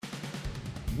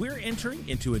We're entering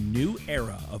into a new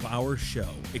era of our show,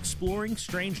 exploring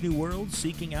strange new worlds,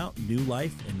 seeking out new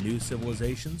life and new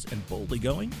civilizations, and boldly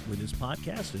going where this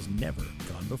podcast has never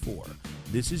gone before.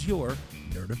 This is your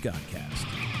Nerd of Godcast.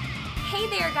 Hey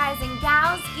there, guys and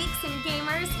gals, geeks and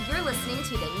gamers. You're listening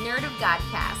to the Nerd of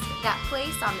Godcast, that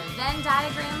place on the Venn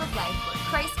diagram of life where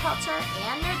Christ culture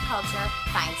and nerd culture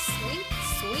find sweet,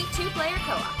 sweet two-player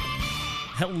co-op.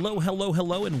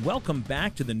 Hello, and welcome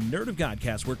back to the Nerd of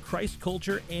Godcast, where Christ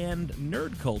culture and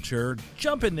nerd culture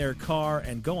jump in their car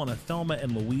and go on a Thelma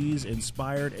and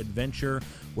Louise-inspired adventure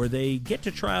where they get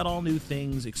to try out all new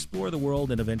things, explore the world,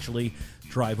 and eventually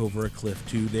drive over a cliff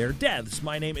to their deaths.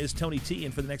 My name is Tony T,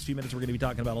 and for the next few minutes, we're going to be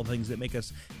talking about all the things that make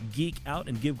us geek out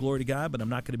and give glory to God, but I'm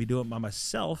not going to be doing it by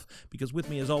myself, because with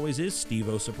me, as always, is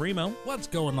Steve-O Supremo. What's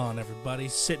going on, everybody?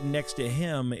 Sitting next to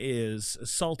him is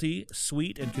salty,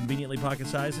 sweet, and conveniently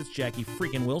pocket-sized. It's Jackie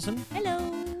freaking Wilson.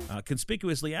 Hello.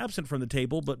 Conspicuously absent from the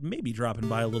table, but maybe dropping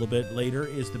by a little bit later,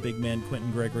 is the big man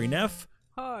Quentin Gregory Neff.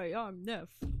 Hi, I'm Neff.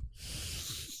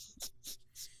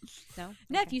 No?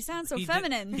 Neff, you sound so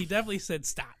feminine. He definitely said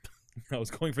stop. I was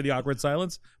going for the awkward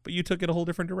silence, but you took it a whole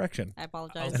different direction. I I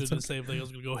apologize. was doing the same thing. I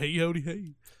was going to go, hey, howdy,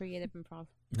 hey. Creative improv.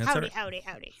 That's Howdy.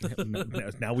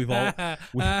 Now we've all...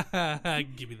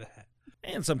 Give me the hat.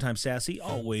 And sometimes sassy,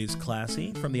 always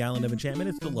classy. From the Island of Enchantment,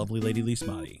 it's the lovely Lady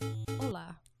Lismati.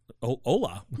 Hola. Oh,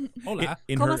 hola. Hola.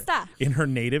 ¿Cómo está? In her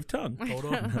native tongue. Hold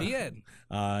on. The end.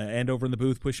 And over in the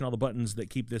booth, pushing all the buttons that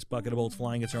keep this bucket of bolts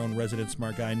flying, it's our own resident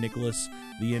smart guy, Nicholas,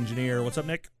 the engineer. What's up,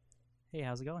 Nick? Hey,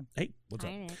 how's it going? Hey, what's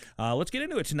Hi, Nick. up? Let's get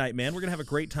into it tonight, man. We're going to have a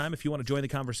great time. If you want to join the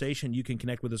conversation, you can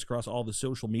connect with us across all the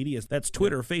social medias. That's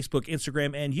Twitter, Facebook,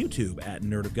 Instagram, and YouTube at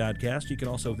Nerd of Godcast. You can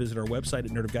also visit our website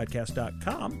at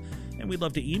nerdofgodcast.com, and we'd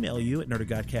love to email you at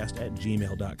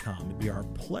nerdofgodcast@gmail.com. It'd be our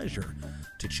pleasure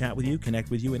to chat with you,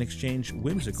 connect with you, and exchange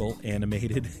whimsical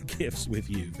animated gifts with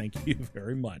you. Thank you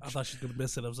very much. I thought she was going to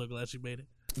miss it. I'm so glad she made it.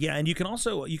 Yeah, and you can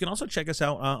also check us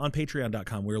out on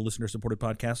Patreon.com. We're a listener-supported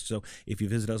podcast, so if you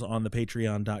visit us on the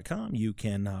Patreon.com, you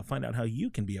can find out how you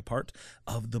can be a part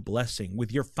of the blessing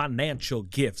with your financial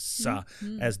gifts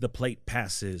as the plate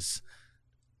passes.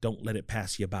 Don't let it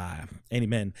pass you by.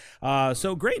 Amen.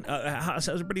 So great. How's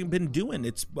everybody been doing?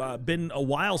 It's been a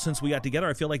while since we got together.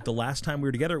 I feel like the last time we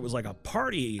were together, it was like a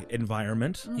party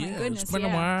environment. Oh my Yeah, goodness, it's been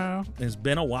yeah. a while. It's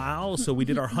been a while. So we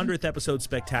did our 100th episode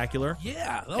spectacular.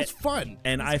 Yeah, that was fun.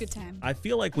 And It was a good time. I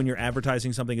feel like when you're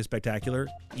advertising something as spectacular,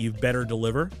 you better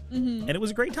deliver. And it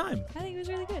was a great time. I think it was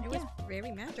really good. It was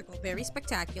very magical, very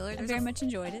spectacular. I very much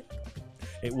enjoyed it.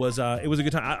 It was a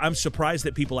good time. I'm surprised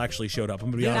that people actually showed up.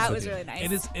 I'm gonna be honest That with was you. really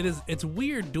nice. It's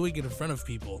weird doing it in front of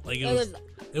people. Like it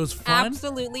was fun.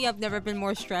 Absolutely, I've never been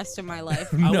more stressed in my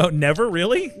life. No, never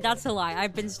really. That's a lie.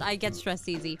 I get stressed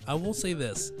easy. I will say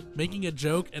this: making a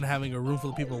joke and having a room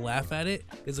full of people laugh at it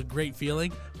is a great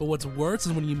feeling. But what's worse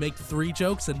is when you make 3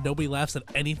 jokes and nobody laughs at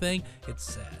anything.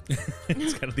 It's sad.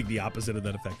 It's kind of the opposite of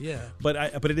that effect. Yeah. But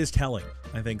it is telling.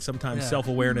 I think sometimes Yeah.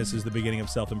 self-awareness is the beginning of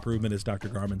self-improvement, as Dr.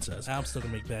 Garmin says. I'm still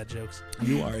gonna make bad jokes.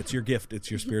 You are. It's your gift. It's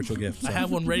your spiritual gift. I So.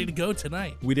 have one ready to go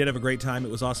tonight. We did have a great time.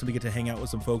 It was awesome to get to hang out with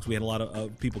some folks. We had a lot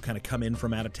of people kind of come in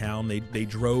from out of town. They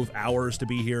drove hours to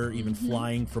be here, even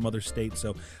flying from other states.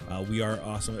 So we are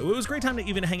awesome. It was a great time to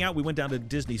even hang out. We went down to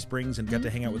Disney Springs and got to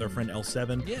hang out with our friend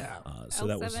L7. Yeah. So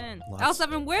that was L7. lots.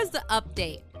 L7, where's the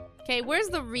update? Okay, where's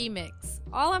the remix?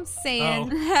 All I'm saying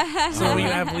So we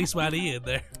have Lee Swatty in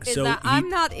there. is So that he- I'm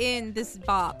not in this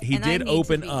bop. He and I did need to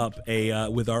open be. up a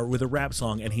with a rap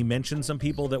song, and he mentioned some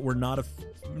people that were not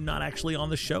actually on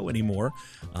the show anymore,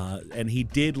 and he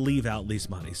did leave out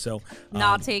Lismati. So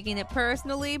Not taking it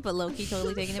personally, but low-key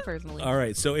totally taking it personally. all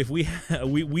right, so if we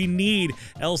need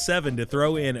L7 to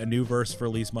throw in a new verse for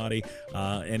Lismati,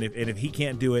 and if he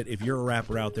can't do it, if you're a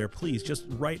rapper out there, please just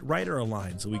write her a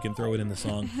line so we can throw it in the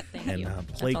song and you.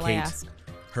 That's all I placate ask.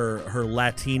 her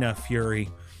Latina fury.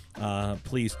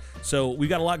 Please. So we've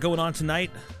got a lot going on tonight.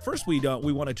 First, we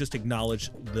want to just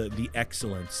acknowledge the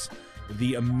excellence,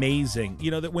 the amazing.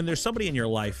 You know that when there's somebody in your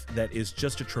life that is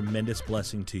just a tremendous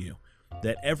blessing to you,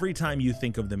 that every time you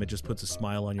think of them, it just puts a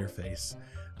smile on your face.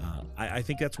 I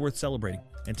think that's worth celebrating.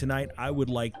 And tonight, I would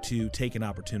like to take an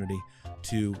opportunity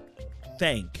to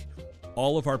thank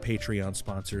all of our Patreon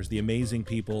sponsors, the amazing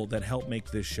people that help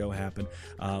make this show happen.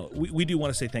 We do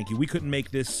want to say thank you. We couldn't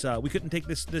make this. We couldn't take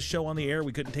this show on the air.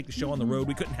 We couldn't take the show on the road.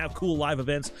 We couldn't have cool live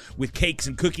events with cakes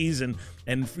and cookies and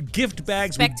gift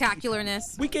bags.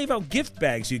 Spectacularness. We gave out gift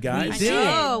bags, you guys. We did.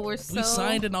 Oh, we're so... We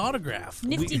signed an autograph.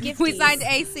 Nifty gifties. We signed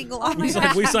a single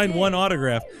autograph. We signed one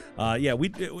autograph.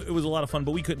 It was a lot of fun,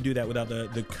 but we couldn't do that without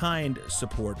the kind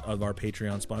support of our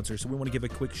Patreon sponsors. So we want to give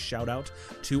a quick shout out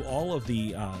to all of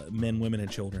the men, women and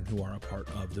children who are a part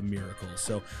of the miracle.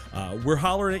 So we're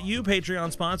hollering at you,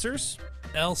 Patreon sponsors.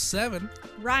 L7,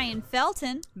 Ryan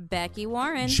Felton, Becky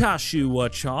Warren, Joshua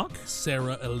Chalk,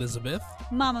 Sarah Elizabeth,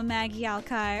 Mama Maggie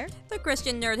Alkire, the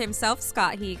Christian nerd himself,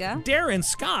 Scott Higa. Darren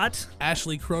Scott.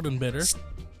 Ashley Cronenbitter,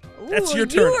 That's Ooh, your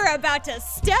turn. You were about to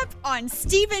step on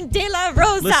Stephen De La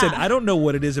Rosa. Listen, I don't know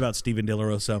what it is about Stephen De La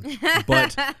Rosa,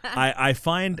 but I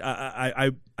find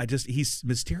I just he's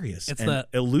mysterious It's and the-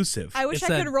 elusive. I wish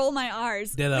It's I that could roll my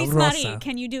R's. De La Please, Rosa. Marie,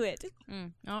 can you do it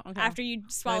Oh, okay. after you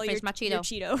swallow your finish my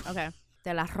Cheeto? Okay.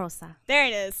 De La Rosa. There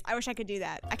it is. I wish I could do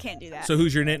that. I can't do that. So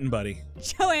who's your knitting buddy?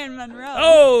 Joanne Monroe.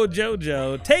 Oh,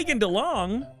 JoJo, taken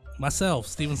DeLong, myself,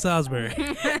 Steven Salisbury,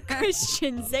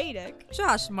 Christian Zadek.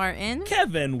 Josh Martin.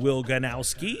 Kevin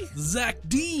Wilganowski, Zach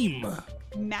Deem,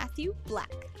 Matthew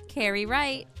Black. Carrie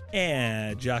Wright.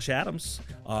 and Josh Adams.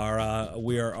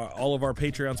 All of our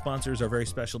Patreon sponsors are very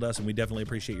special to us, and we definitely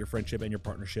appreciate your friendship and your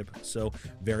partnership so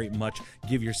very much.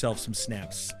 Give yourself some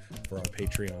snaps for our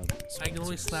Patreon. I can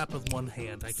only snap with one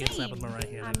hand. I can't snap with my right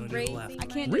hand. I can only do the left. I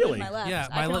can't do Really? it with my left. Yeah,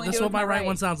 I can only this is do it what with my right right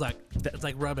one sounds like. It's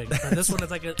like rubbing. But this one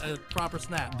is like a proper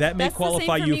snap. That may That's the same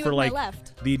qualify for you me for with my like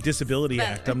left. the Disability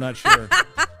Act. I'm not sure.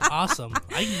 Awesome.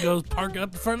 I can go park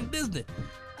up in front of Disney.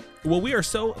 Well, we are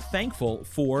so thankful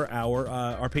for our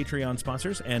Patreon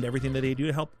sponsors and everything that they do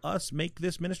to help us make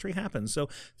this ministry happen. So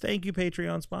thank you,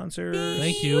 Patreon sponsors.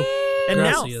 Thank you. And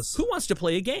Gracias. now, who wants to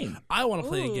play a game? I want to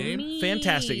play a game. Me.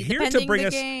 Fantastic. Here to Defending bring the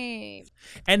us- game.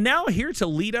 And now, here to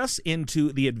lead us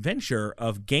into the adventure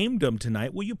of Gamedom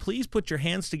tonight, will you please put your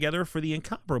hands together for the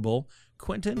incomparable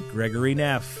Quentin Gregory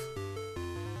Neff?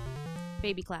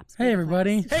 Baby claps. Hey, baby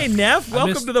everybody. Hey, Neff,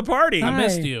 welcome missed- to the party. I Hi.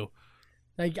 missed you.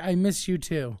 I miss you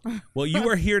too. Well, you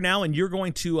are here now, and you're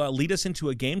going to lead us into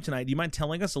a game tonight. Do you mind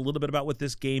telling us a little bit about what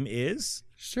this game is?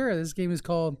 Sure, this game is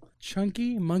called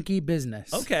Chunky Monkey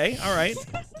Business. Okay, all right.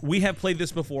 We have played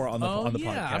this before on the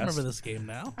yeah, podcast. I remember this game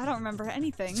now. I don't remember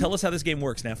anything. Tell us how this game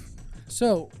works, Neff.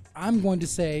 So, I'm going to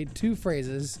say two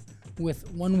phrases with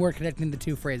one word connecting the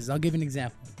two phrases. I'll give you an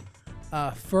example.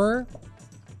 Fur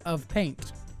of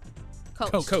paint.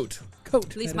 Coat. Coat. Coat.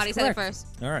 At least That is Marty said it correct. first.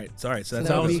 All right. Sorry. So that's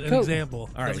that That how would was be an coat. example.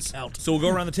 All right. Doesn't count. So we'll go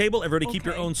around the table. Everybody keep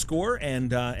your Okay. own score,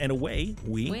 and away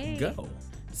we Way. go.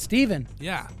 Steven.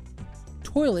 Yeah.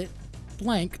 Toilet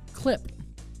blank clip.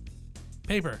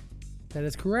 Paper. That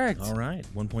is correct. All right.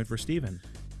 1 point for Steven.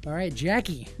 All right,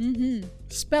 Jackie. Mm-hmm.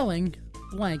 Spelling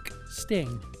blank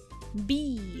sting.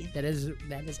 B. That is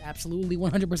absolutely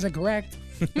 100% correct.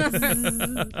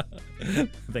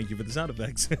 Thank you for the sound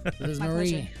effects. This is My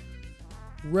Marie. pleasure.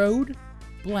 Road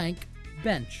blank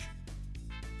bench.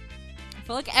 I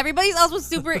feel like everybody else was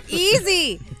super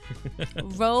easy.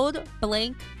 Road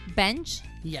blank bench.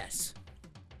 Yes.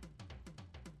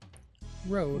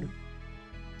 Road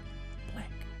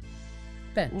blank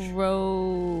bench.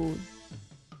 Road.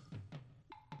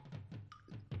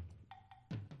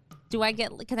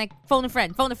 Can I phone a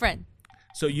friend? Phone a friend.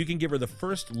 So you can give her the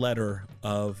first letter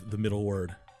of the middle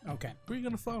word. Okay. Where are you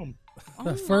going to phone?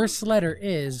 The first letter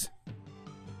is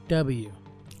W.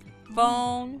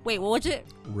 Phone. Wait, what was it?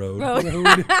 Road. Road.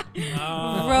 Road.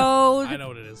 Oh, Road. I know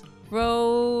what it is.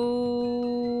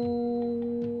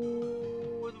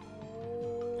 Road.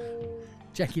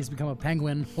 Jackie has become a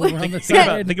penguin over on the Think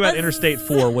about side. Interstate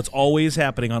 4. What's always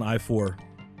happening on I-4?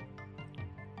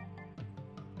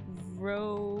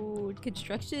 Road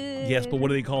construction. Yes, but what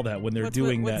do they call that when they're What's-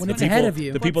 doing what's- that? When The it's ahead people- of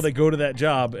you. The people that go to that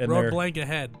job and Road they're blank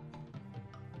ahead.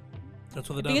 That's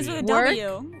what the Begins W. with a Work?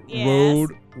 W. Yes.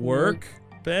 road work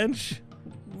bench.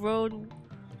 Road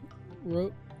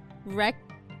Ro- wreck.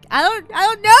 I don't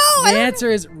know. I the don't- answer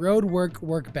is road work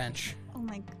workbench. Oh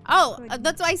my. Oh,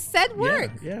 that's why I said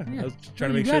work. Yeah. Yeah. I was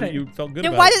trying to You make sure got that it. you felt good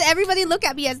Then about why it. did everybody look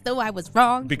at me as though I was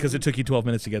wrong? Because it took you 12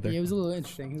 minutes to get there. Yeah, it was a little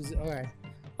interesting. It was all right.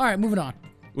 All right, moving on.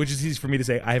 Which is easy for me to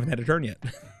say. I haven't had a turn yet.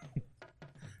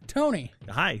 Tony,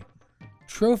 Hi.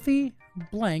 trophy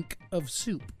blank of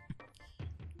soup.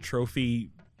 Trophy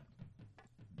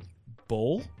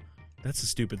bowl? That's a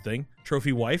stupid thing.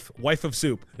 Trophy wife? Wife of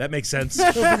soup. That makes sense.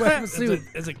 Trophy blank of Is soup.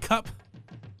 it cup?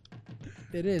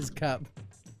 It is cup.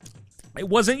 It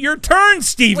wasn't your turn,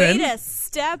 Steven. Way to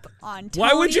step on.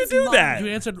 Why would you Tony's do mom. that? You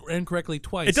answered incorrectly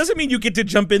twice. It doesn't mean you get to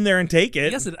jump in there and take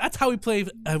it. Yes, that's how we played.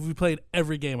 We played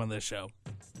every game on this show.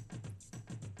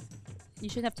 You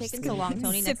should have taken so long,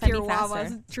 Tony. Sip Next time your be faster.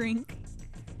 Wawa's drink.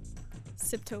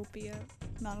 Siptopia,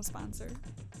 not a sponsor.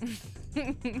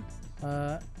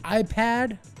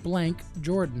 iPad blank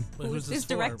Jordan. Wait, who's Who's this this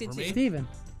for? directed For to? me? Steven.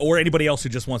 Or anybody else who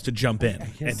just wants to jump in I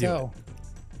and guess do so.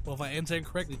 Well, if I answer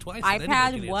incorrectly twice, then anybody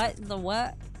iPad. can What? answer. The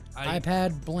what?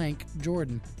 iPad blank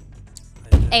Jordan.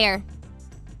 Air.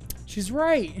 She's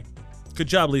right. it. Good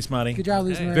job, Lise Monty. Good job,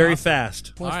 Lise Okay. Marie. Very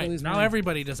fast. All Points for right, Lise now Marie.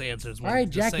 everybody just answers. All right,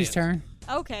 Just say Jackie's it. turn.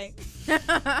 Okay.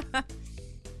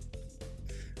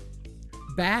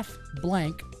 Bath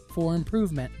blank for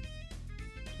improvement.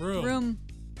 Room.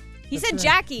 He That's said right.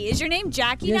 Jackie. Is your name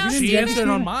Jackie Yeah, now? your name's She Steven? answered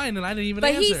on mine, and I didn't even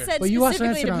But answer. he said But you also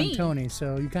specifically answered to on me. Tony,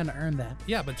 so you kind of earned that.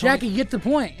 yeah, but Tony, Jackie, you get the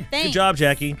point. Thanks. Good job,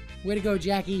 Jackie. Way to go,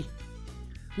 Jackie.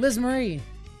 Liz Marie.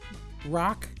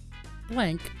 Rock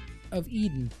blank of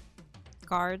Eden.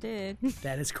 Garden.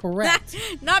 That is correct.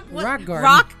 Not what, Rock garden.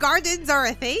 rock gardens are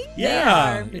a thing.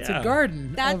 Yeah. It's yeah. a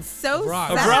garden. That's of, so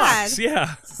rocks. Of sad. rocks,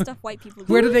 yeah. Stuff white people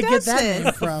do. where did they get does that it?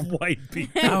 name from? White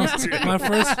people. my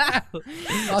first.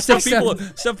 I'll Some say people,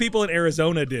 some- some people in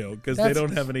Arizona do because they That's-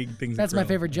 don't have any things. That's to my grow.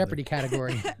 favorite Jeopardy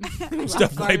category.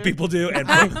 Stuff white people do, and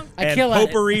and kill at it.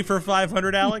 potpourri for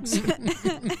 500, Alex.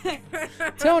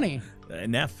 Tony.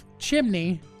 Neff.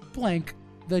 Chimney blank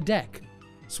the deck.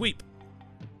 Sweep.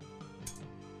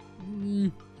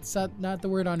 It's not the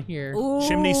word on here.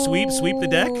 Chimney sweep the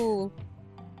deck? Ooh.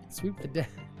 Sweep the deck.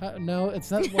 No,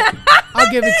 it's not. I'll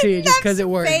give it to you just because it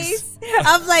works. Face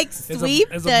of like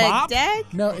sweep is a the mop?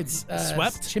 deck. No, it's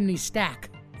Swept? chimney stack.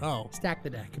 Oh, Stack the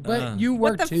deck. But Uh. you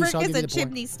What work the too, frick so I'll is give you a the point.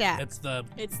 chimney stack? it's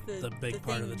the big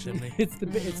part of the chimney. It's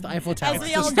the Eiffel Tower. As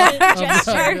we all It's did the-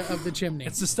 gesture. of the chimney.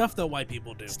 It's the stuff that white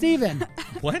people do. Steven.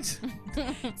 What?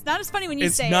 It's not as funny when you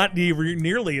It's say not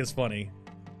nearly as funny.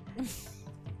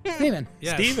 Steven.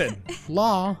 Yes. Steven.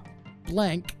 Law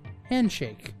blank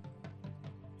handshake.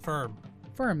 Firm.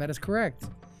 Firm. That is correct.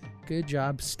 Good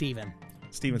job, Steven.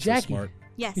 Steven's Jackie. so smart.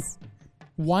 Yes.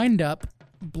 Wind up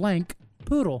blank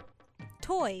poodle.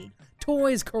 Toy.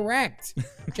 Toys correct.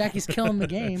 Jackie's killing the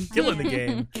game. Killing the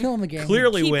game. Killing the game.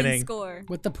 Clearly keeping winning. score.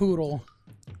 With the poodle.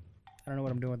 I don't know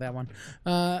what I'm doing with that one.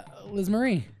 Liz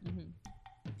Marie.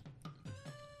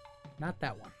 Not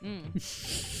that one.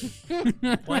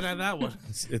 Why not that one?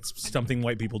 It's something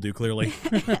white people do, clearly.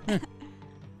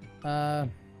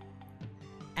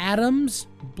 Adams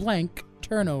blank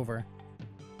turnover.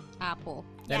 Apple.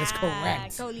 That is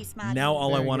correct. Go Lise Marie. Now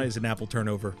all I Very want good. is an apple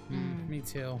turnover. Me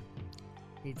too.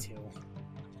 Me too.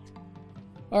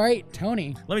 All right,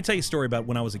 Tony. Let me tell you a story about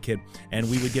when I was a kid, and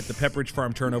we would get the Pepperidge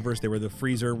Farm turnovers. They were the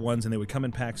freezer ones, and they would come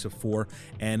in packs of 4.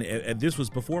 And this was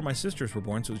before my sisters were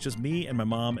born, so it was just me and my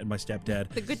mom and my stepdad.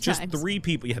 The good just times. 3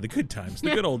 people. Yeah, the good times, the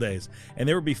good old days. And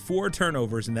there would be 4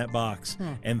 turnovers in that box,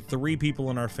 and 3 people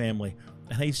in our family.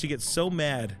 And I used to get so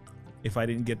mad if I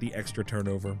didn't get the extra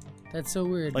turnover. That's so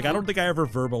weird. Like, I don't think I ever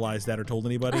verbalized that or told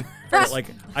anybody. But, like,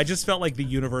 I just felt like the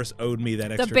universe owed me that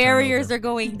The extra barriers turnover. are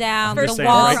going down. I'm The just saying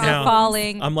walls right are now,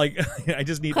 falling. I'm like, I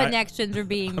just need... Connections are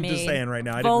being I'm made. just saying right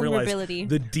now, I didn't realize Vulnerability.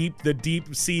 the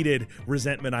deep-seated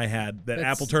resentment I had that That's-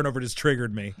 apple turnover just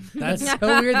triggered me. That's so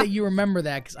weird that you remember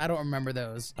that because I don't remember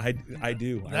those. I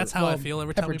do. That's how I feel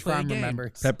every time we Pepperidge play a Farm game.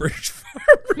 remembers. Pepperidge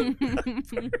Farm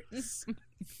remembers.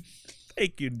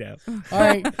 Thank you, Neff. All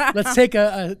right, let's take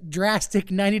a drastic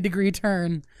 90-degree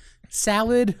turn.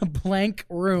 Salad blank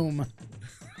room.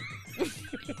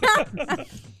 I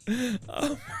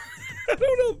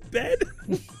don't know, bed?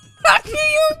 What do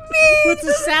you mean? What's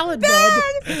a salad bed?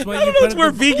 That's what I you don't know, put it's in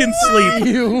where the vegans sleep.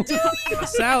 You. a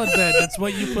salad bed. That's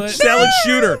what you put. Salad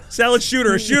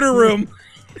shooter, a shooter room.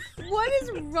 What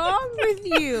is wrong with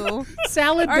you?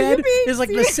 Salad Are you bed being is like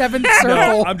the seventh No,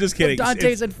 circle. I'm just kidding. of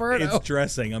Dante's it's, Inferno. It's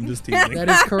dressing. I'm just teasing. That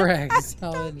is correct.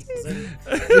 Salad.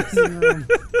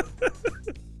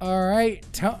 All right.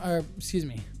 Excuse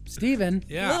me. Steven.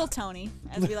 Yeah. Little Tony,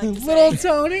 as we like to say. Little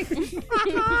Tony.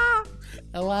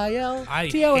 I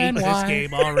hate Liltony. this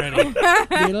game already.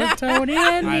 Little Tony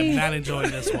and I am me. not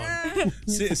enjoying this one.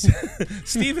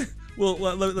 Steven, well,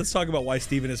 let's talk about why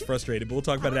Steven is frustrated, but we'll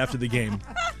talk about it after the game.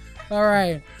 All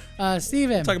right.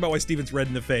 Steven. Talk about why Steven's red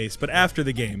in the face, but after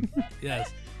the game.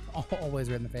 Yes. Always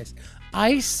red in the face.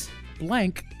 Ice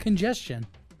blank congestion.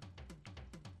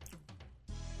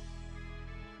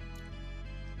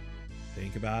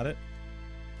 Think about it.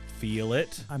 Feel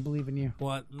it. I believe in you.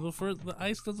 What? The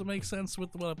ice doesn't make sense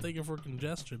with what I'm thinking for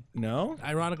congestion. No?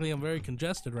 Ironically, I'm very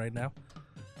congested right now.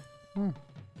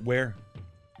 Where?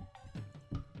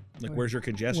 Like, where's your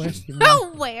congestion? Where's Steven?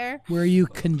 Where? Where are you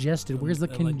congested? Where's the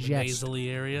Like the congestion? nasally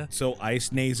area. So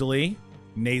ice nasally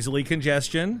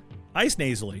congestion, ice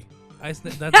nasally. Ice.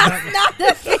 That's not.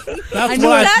 That's what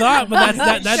I thought, but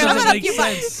that doesn't make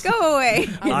sense. Go away.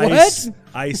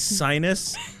 Ice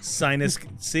sinus.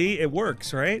 See, it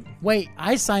works, right? Wait,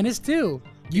 I sinus too.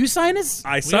 You sinus?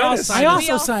 I We all sinus. I sinus.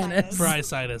 also all sinus. For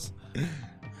isitis.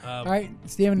 All right,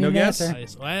 Steven, No need an guess?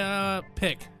 answer. Ice.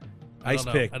 Pick. I Ice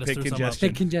don't know. pick. I just Pick threw some up. congestion.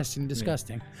 Thick congestion,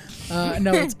 disgusting.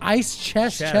 No, it's ice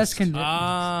chest, chest congestion.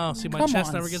 Oh, see, my Come chest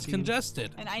on, never gets Steve.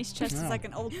 congested. An ice chest No. is like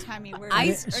an old timey word.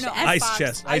 Ice Or no, Ice box.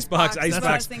 chest, ice box, ice That's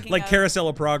what I was box, thinking like of. Carousel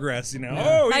of Progress, you know.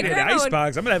 Yeah. Oh, My you need an grandma ice would-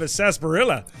 box. I'm gonna have a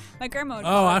sarsaparilla. My grandma would Oh,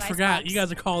 call it I an forgot. icebox. You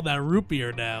guys are calling that root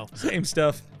beer now. Same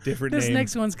stuff, different This name.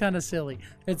 next one's kind of silly.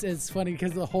 It's funny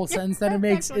because the whole sentence that it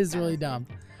makes is really dumb.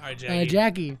 All right, Jackie.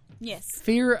 Jackie, Yes.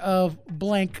 fear of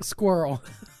blank squirrel.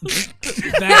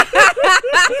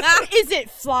 That- Is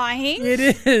it flying? It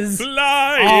is.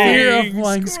 Flying Fear of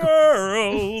flying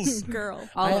squirrels. Girl.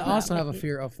 I of them. also have a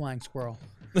fear of flying squirrel.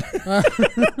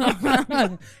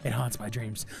 It haunts my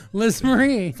dreams. Liz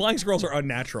Marie, Flying squirrels are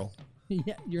unnatural.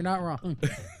 yeah, you're not wrong.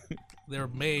 they were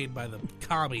made by the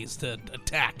commies to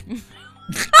attack.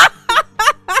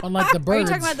 Unlike the Are you birds.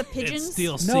 talking about the It pigeons?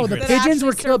 steals No, the secrets. That pigeons were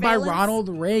actually killed by surveillance? Ronald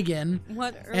Reagan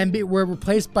What? and were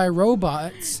replaced by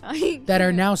robots that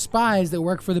are now spies that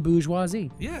work for the bourgeoisie.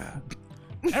 Yeah.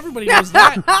 Everybody knows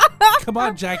that. Come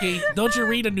on, Jackie. Don't you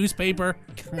read a newspaper?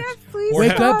 Or,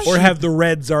 Wake up, or have the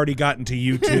Reds already gotten to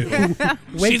you too?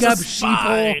 Wake She's up, a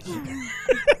spy. sheeple.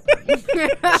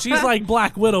 She's like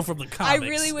Black Widow from the I comics.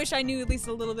 really wish I knew at least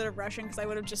a little bit of Russian because I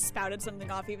would have just spouted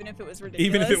something off, even if it was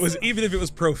ridiculous. even if it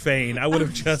was profane, I would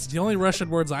have just The only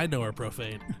Russian words I know are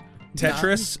profane.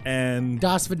 Tetris and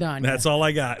Das Vidanya. that's all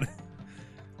I got.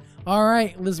 All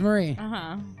right, Liz Marie.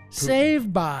 Uh-huh.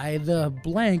 Saved by the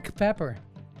blank pepper.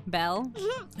 Belle?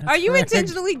 Are you correct.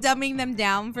 intentionally dumbing them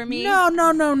down for me? No.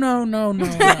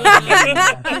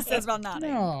 He says about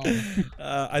nodding. No.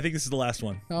 I think this is the last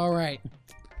one. All right.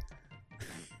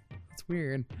 It's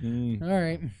weird. Mm. All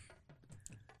right.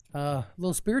 A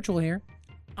little spiritual here.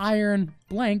 Iron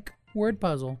blank word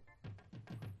puzzle.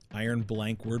 Iron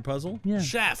blank word puzzle. Yeah.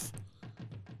 Chef.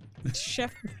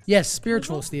 Chef. Yes,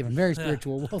 spiritual, Stephen. Very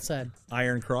spiritual. Well said.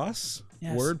 Iron cross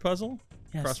Yes. word puzzle.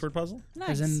 Yes. Crossword puzzle.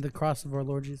 As Nice. in the cross of our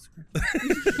Lord Jesus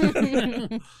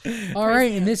Christ. All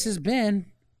right, and this has been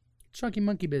Chunky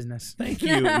Monkey Business. Thank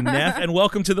you, Neff, and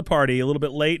welcome to the party. A little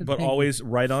bit late, but Thank you. always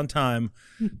right on time,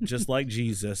 just like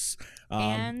Jesus.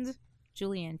 And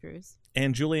Julie Andrews.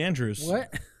 And Julie Andrews. What?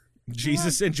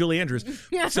 Jesus and Julie Andrews.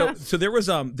 So there was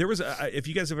if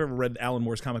you guys have ever read Alan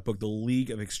Moore's comic book, The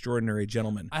League of Extraordinary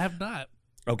Gentlemen. I have not.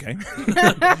 Okay.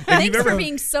 Thanks for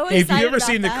being so excited If you've ever about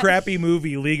seen that. the crappy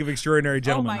movie League of Extraordinary Oh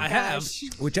Gentlemen, my I have. gosh.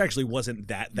 which actually wasn't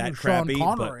that With Sean crappy,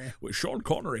 Connery. but with Sean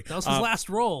Connery. That was his last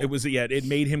role. It was it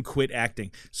made him quit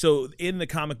acting. So in the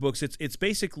comic books, it's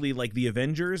basically like the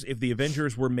Avengers if the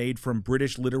Avengers were made from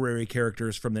British literary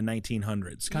characters from the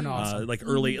 1900s, Kinda awesome. like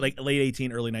early like late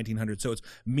 18, early 1900s. So it's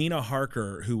Mina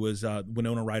Harker, who was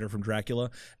Winona Ryder from Dracula,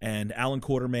 and Alan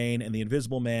Quatermain, and the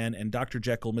Invisible Man, and Dr.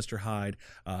 Jekyll, Mr. Hyde,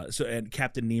 and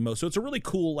Captain Nemo. So it's a really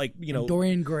cool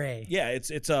Dorian Gray. Yeah,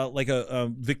 it's like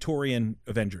a Victorian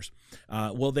Avengers.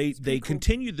 Well, they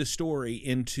continued the story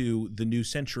into the new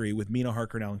century with Mina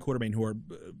Harker and Alan Quatermain, who are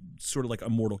sort of like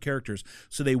immortal characters.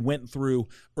 So they went through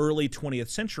early 20th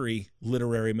century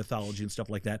literary mythology and stuff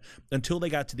like that until they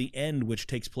got to the end, which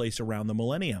takes place around the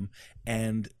millennium,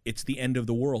 and it's the end of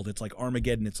the world. It's like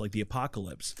Armageddon. It's like the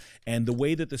apocalypse. And the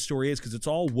way that the story is, because it's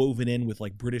all woven in with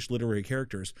like British literary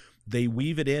characters, they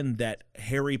weave it in that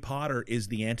Harry Potter is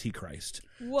the Antichrist.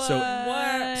 What?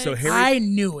 So I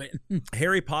knew it.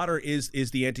 Harry Potter is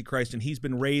the Antichrist, and he's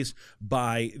been raised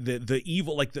by the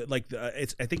evil I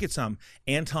think it's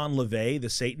Anton LaVey, the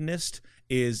Satanist,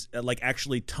 is like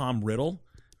actually Tom Riddle,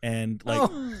 and like.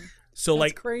 So That's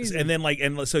like crazy. and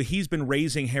then so he's been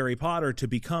raising Harry Potter to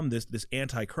become this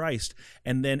Antichrist,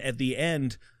 and then at the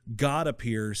end God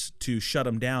appears to shut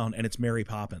him down, and it's Mary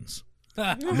Poppins.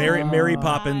 Mary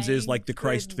Poppins is like the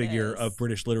Christ figure goodness. of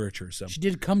British literature. So She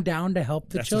did come down to help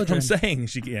the that's children. what I'm saying.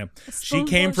 She came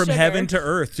spoonful of from sugar. heaven to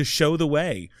earth to show the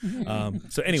way.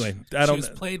 So anyway, I She don't. was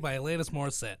played by Alanis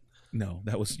Morissette. No,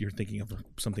 that was you're thinking of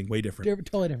something way different.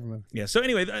 Totally different movie. Yeah. So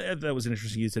anyway, that was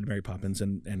interesting. You said Mary Poppins,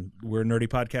 and we're a nerdy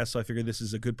podcast, so I figured this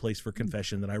is a good place for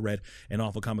confession that I read an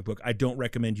awful comic book. I don't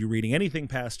recommend you reading anything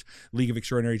past League of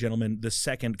Extraordinary Gentlemen, the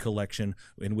second collection,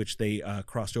 in which they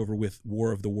crossed over with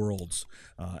War of the Worlds.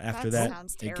 After That that,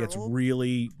 sounds it gets terrible.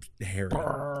 really hairy.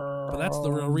 But that's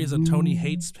the real reason Tony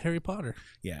hates Harry Potter.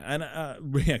 Yeah,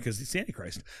 and because it's the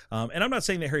Antichrist. And I'm not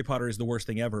saying that Harry Potter is the worst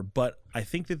thing ever, but I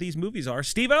think that these movies are.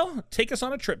 Steve-O, take us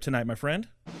on a trip tonight, my friend.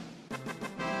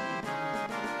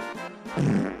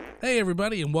 Hey,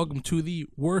 everybody, and welcome to the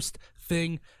worst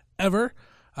thing ever.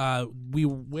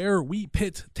 Where we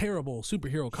pit terrible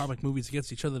superhero comic movies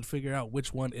against each other to figure out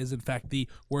which one is in fact the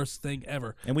worst thing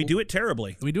ever. And we do it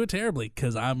terribly. We do it terribly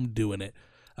because I'm doing it.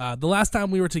 The last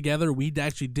time we were together, we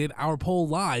actually did our poll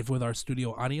live with our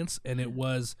studio audience, and it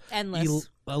was Endless.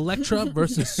 Elektra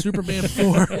versus Superman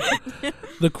 4,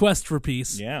 The Quest for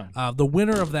Peace. Yeah. The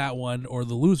winner of that one, or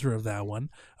the loser of that one,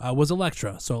 was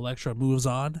Elektra. So Elektra moves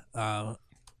on. I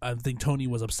think Tony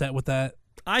was upset with that.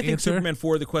 I think answer. Superman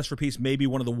 4, The Quest for Peace may be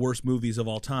one of the worst movies of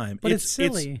all time. But it's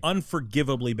silly. It's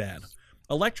unforgivably bad.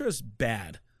 Elektra's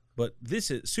bad, but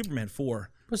this is Superman 4.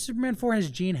 But Superman 4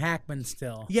 has Gene Hackman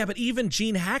still. Yeah, but even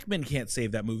Gene Hackman can't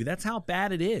save that movie. That's how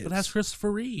bad it is. It has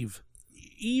Christopher Reeve.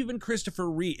 Even Christopher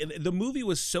Reeve. The movie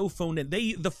was so phoned in.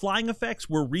 The flying effects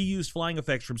were reused flying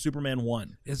effects from Superman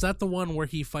 1. Is that the one where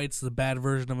he fights the bad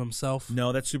version of himself?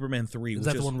 No, that's Superman 3. Is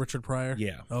that the one Richard Pryor?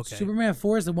 Yeah. Okay. Superman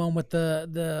 4 is the one with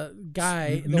the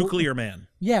guy. Nuclear Man.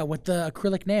 Yeah, with the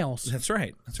acrylic nails. That's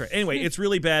right. That's right. Anyway, it's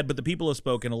really bad, but the people have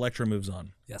spoken. Elektra moves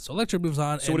on. Yeah, so Elektra moves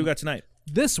on. So what do we got tonight?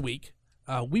 This week,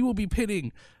 we will be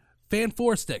pitting Fan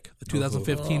Four Stick, the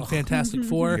 2015 Fantastic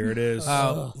Four. Here it is.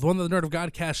 The one that the Nerd of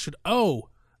Godcast should owe.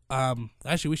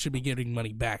 Actually, we should be getting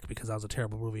money back because that was a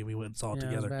terrible movie and we went and saw it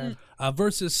together.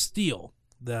 Versus Steel,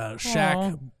 the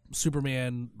Shaq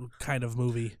Superman kind of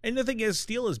movie. And the thing is,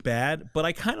 Steel is bad, but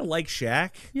I kind of like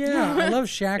Shaq. Yeah, I love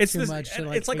Shaq too This- much.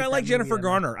 It's like I like Jennifer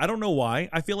Garner. I don't know why.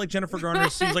 I feel like Jennifer Garner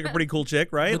seems like a pretty cool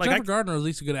chick, right? But Like Jennifer Gardner is at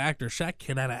least a good actor. Shaq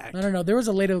cannot act. I don't know. There was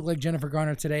a lady who looked like Jennifer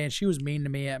Garner today, and she was mean to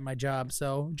me at my job.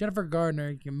 So Jennifer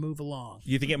Gardner can move along.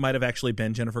 You think it might have actually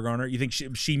been Jennifer Garner? You think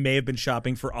she may have been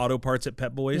shopping for auto parts at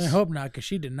Pep Boys? I hope not, because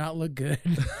she did not look good.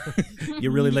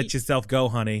 You really let yourself go,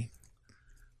 honey.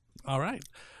 All right.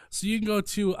 So you can go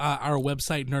to our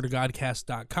website,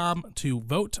 nerdagodcast.com, to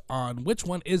vote on which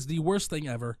one is the worst thing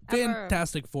ever.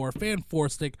 Fantastic Four, Fan Four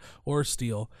Stick, or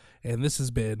Steel. And this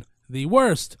has been the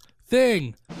worst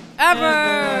thing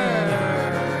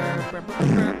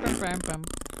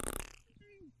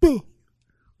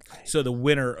So the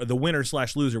winner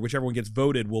slash loser, whichever one gets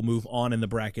voted, will move on in the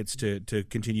brackets to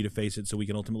continue to face it, so we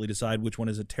can ultimately decide which one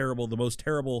is the most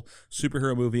terrible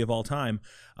superhero movie of all time.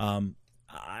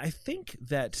 I think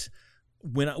that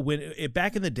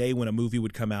back in the day when a movie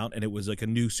would come out and it was like a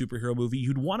new superhero movie,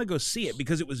 you'd want to go see it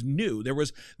because it was new.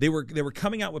 They were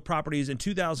coming out with properties in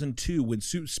 2002 when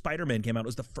Spider-Man came out. It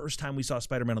was the first time we saw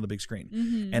Spider-Man on the big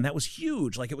screen, and that was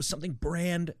huge. Like, it was something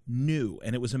brand new,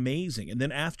 and it was amazing. And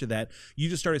then after that, you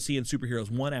just started seeing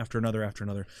superheroes one after another after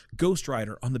another. Ghost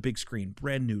Rider on the big screen,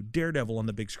 brand new. Daredevil on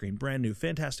the big screen, brand new.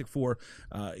 Fantastic Four.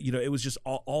 It was just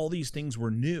all these things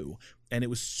were new. And it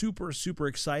was super, super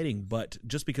exciting, but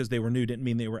just because they were new didn't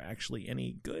mean they were actually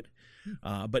any good.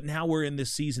 But now we're in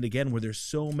this season again where there's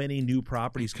so many new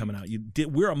properties coming out.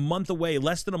 We're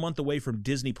less than a month away from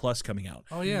Disney Plus coming out.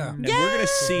 Oh yeah, and we're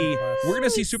gonna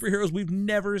see superheroes we've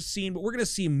never seen. But we're gonna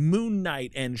see Moon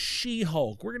Knight and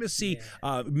She-Hulk. We're gonna see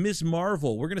Ms.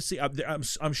 Marvel. We're gonna see.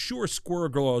 I'm sure Squirrel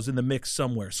Girl is in the mix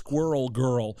somewhere. Squirrel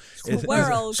Girl.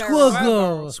 Squirrel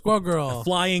Girl.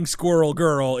 Flying Squirrel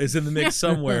Girl is in the mix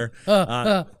somewhere.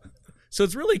 So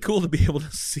it's really cool to be able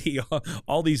to see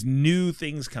all these new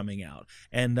things coming out.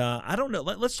 And I don't know.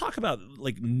 Let's talk about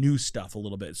like new stuff a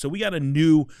little bit. So we got a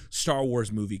new Star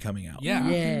Wars movie coming out. Yeah.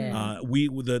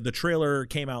 The trailer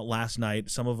came out last night.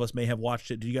 Some of us may have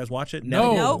watched it. Did you guys watch it?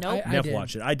 No. Nev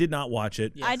watched it. I did not watch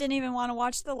it. I didn't even want to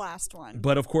watch the last one.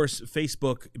 But of course,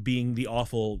 Facebook being the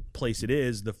awful place it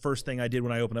is, the first thing I did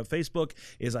when I opened up Facebook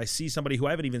is I see somebody who I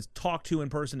haven't even talked to in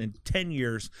person in 10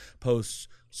 years posts,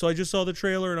 "So I just saw the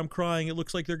trailer and I'm crying. It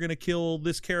looks like they're going to kill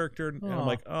this character." And I'm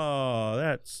like, oh,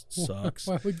 that sucks.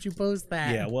 Why would you post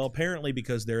that? Yeah, well, apparently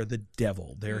because they're the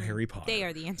devil. They're Harry Potter. They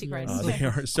are the Antichrist. They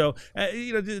are. So,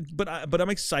 but I'm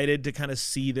excited to kind of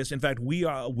see this. In fact, we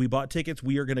bought tickets.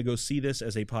 We are going to go see this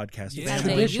as a podcast. Yeah. As a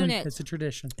Tradition. unit. It's a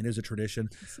tradition. It is a tradition.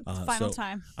 Final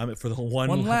time. I'm for the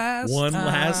one last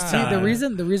last time. time.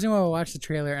 See, the reason why I watched the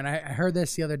trailer, and I heard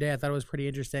this the other day, I thought it was pretty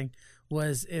interesting,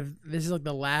 was if this is like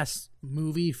the last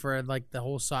movie for like the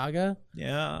whole saga,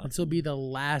 this will be the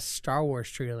last Star Wars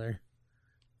trailer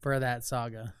for that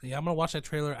saga. Yeah, I'm gonna watch that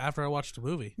trailer after I watch the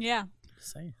movie. Yeah.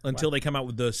 Until they come out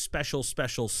with the special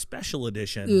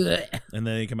edition, and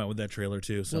then they come out with that trailer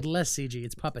too. So With less CG,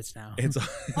 it's puppets now. it's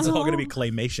all going to be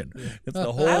claymation. It's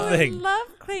the whole I thing. would love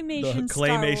claymation. The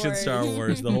claymation Star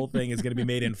Wars. The whole thing is going to be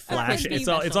made in Flash. would be It's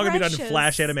all going to be done in precious.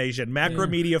 Flash animation,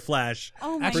 Macromedia Flash.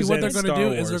 Oh my Actually, what they're Presented going to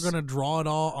do Star is they're Wars. going to draw it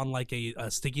all on like a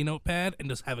sticky notepad and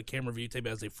just have a camera view tape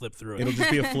as they flip through it. It'll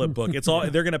just be a flip book. It's all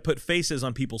they're going to put faces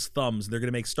on people's thumbs. They're going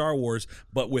to make Star Wars,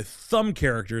 but with thumb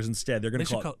characters instead. They're going They to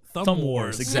should call it call it Thumb Thumb Wars.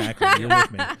 Wars. Exactly. You're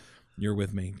with me. You're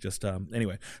with me. Just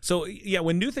anyway. So yeah,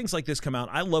 when new things like this come out,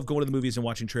 I love going to the movies and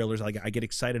watching trailers. I get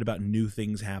excited about new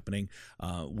things happening.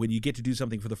 When you get to do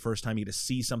something for the first time, you get to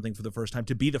see something for the first time,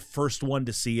 to be the first one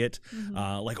to see it.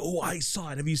 Like, oh, I saw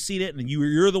it. Have you seen it? And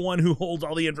you're the one who holds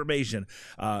all the information.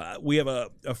 We have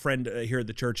a friend here at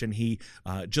the church, and he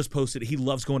just posted. He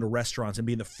loves going to restaurants and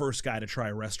being the first guy to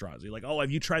try restaurants. You're like, oh, have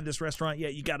you tried this restaurant? Yeah,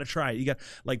 you got to try it. You got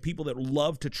like people that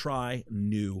love to try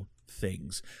new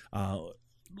things.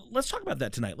 Let's talk about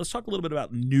that tonight. Let's talk a little bit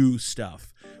about new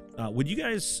stuff. Would you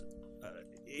guys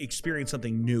experience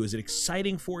something new? Is it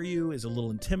exciting for you? Is it a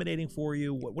little intimidating for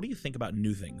you? What do you think about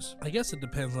new things? I guess it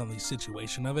depends on the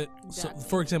situation of it. So,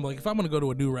 for example, like if I'm going to go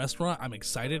to a new restaurant, I'm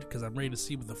excited because I'm ready to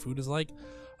see what the food is like.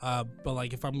 But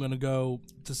like if I'm going to go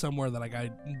to somewhere that like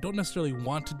I don't necessarily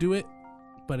want to do it,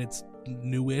 but it's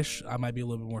newish, I might be a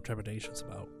little bit more trepidatious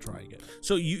about trying it.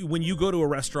 So when you go to a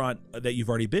restaurant that you've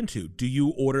already been to, do you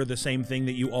order the same thing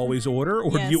that you always order,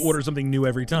 or do you order something new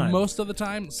every time? Most of the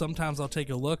time. Sometimes I'll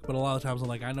take a look, but a lot of times I'm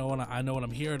like, I know what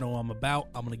I'm here, I know what I'm about.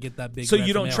 I'm gonna get that big. So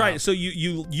you don't try. So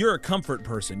you're a comfort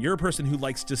person. You're a person who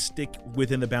likes to stick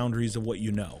within the boundaries of what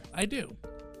you know. I do.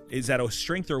 Is that a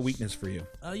strength or a weakness for you?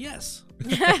 Yes.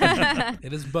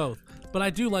 It is both. But I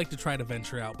do like to try to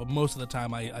venture out, but most of the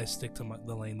time I stick to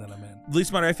the lane that I'm in.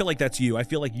 Lisa Meyer, I feel like that's you. I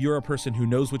feel like you're a person who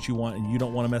knows what you want and you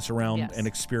don't want to mess around and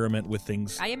experiment with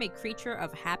things. I am a creature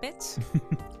of habit.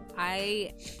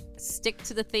 I stick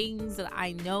to the things that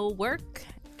I know work,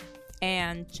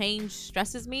 and change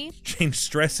stresses me. Change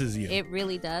stresses you. It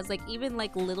really does. Like even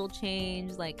like little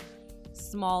change, like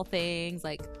small things,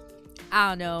 like I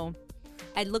don't know.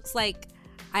 It looks like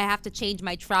I have to change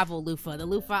my travel loofah. The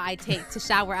loofah I take to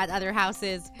shower at other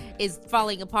houses is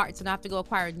falling apart, so now I have to go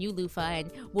acquire a new loofah.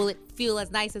 And will it feel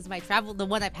as nice as my travel, the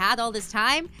one I've had all this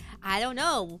time? I don't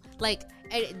know. Like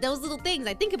those little things,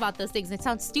 I think about those things, and it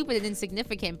sounds stupid and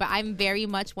insignificant, but I'm very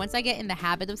much, once I get in the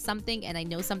habit of something and I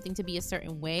know something to be a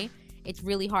certain way, it's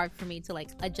really hard for me to like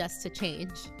adjust to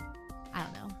change. I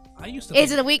don't know.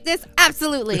 Is it a weakness?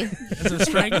 Absolutely. Is it a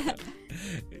strength?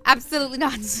 Absolutely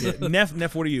not. Yeah.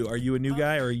 Neff, what are you? Are you a new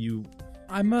guy, or are you?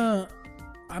 I'm the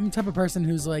type of person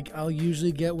who's like, I'll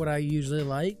usually get what I usually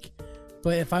like,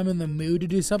 but if I'm in the mood to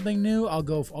do something new, I'll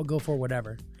go for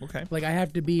whatever. Okay. Like I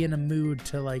have to be in a mood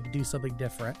to like do something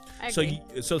different.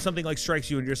 So something like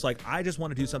strikes you, and you're just like, I just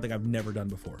want to do something I've never done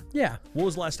before. Yeah. What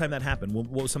was the last time that happened? What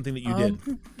was something that you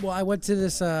did? Well, I went to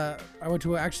this. I went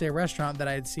to actually a restaurant that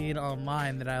I had seen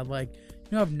online that I like.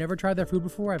 I've never tried their food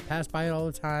before. I passed by it all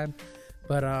the time,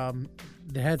 but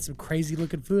they had some crazy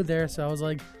looking food there. So I was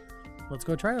like, let's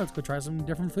go try it. Let's go try some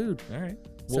different food. All right.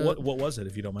 Well, So, what was it,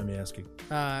 if you don't mind me asking?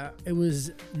 It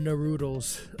was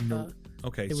noodles.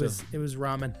 Okay. It was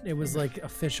ramen. It was like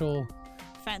official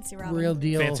fancy ramen. real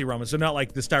deal. Fancy ramen. So not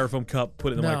like the styrofoam cup,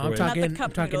 put it in the microwave. Not the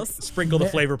cup noodles. Sprinkle the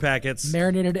flavor packets.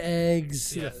 Marinated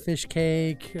eggs, fish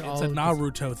cake. It's a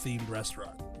Naruto themed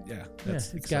restaurant. Yeah.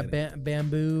 It's got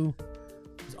bamboo.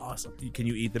 It's awesome. Can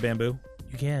you eat the bamboo?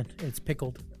 You can. It's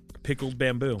pickled. Pickled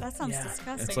bamboo. That sounds disgusting,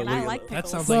 That's and I like That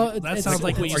pickles. sounds Well, like it's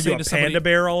what you Are say you a to somebody. panda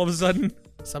bear all of a sudden?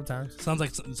 Sometimes. Sounds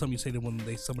like something you say to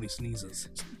when somebody sneezes.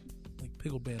 Like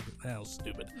pickled bamboo. That was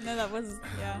stupid. No, that was,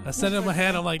 yeah. I said it in my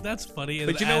head. I'm like, that's funny.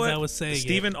 And But you know as what? I was saying,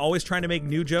 Steven always trying to make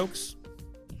new jokes.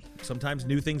 Sometimes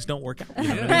new things don't work out.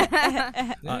 You know what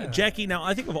I mean? Jackie, now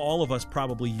I think of all of us,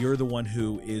 probably you're the one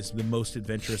who is the most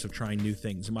adventurous of trying new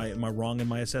things. Am I wrong in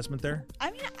my assessment there?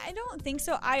 I mean, I don't think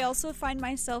so. I also find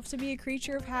myself to be a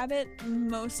creature of habit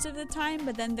most of the time,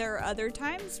 but then there are other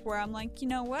times where I'm like, you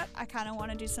know what? I kind of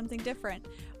want to do something different.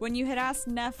 When you had asked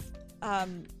Neff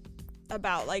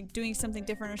about like doing something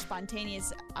different or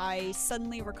spontaneous, I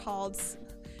suddenly recalled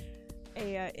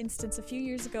a instance a few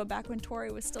years ago, back when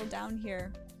Tori was still down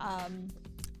here.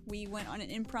 We went on an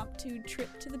impromptu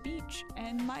trip to the beach,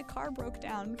 and my car broke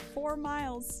down 4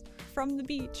 miles from the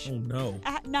beach. Oh no!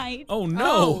 At night. Oh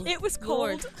no! It was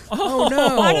cold. Oh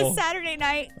no! On a Saturday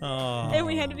night, Oh. and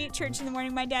we had to be at church in the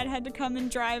morning. My dad had to come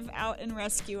and drive out and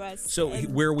rescue us. So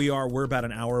And where we are, we're about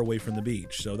an hour away from the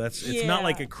beach. So it's not Yeah.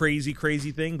 like a crazy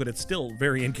thing, but it's still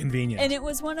very inconvenient. And it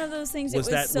was one of those things. was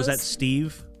it was that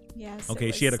Steve? Yes. it Okay,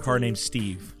 was she had a car Steve. named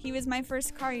Steve. He was my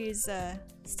first car. He was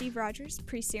Steve Rogers,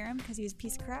 pre-serum, because he was a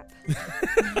piece of crap.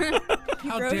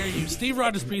 How dare you? Steve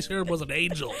Rogers Pre-Serum was an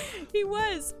angel. He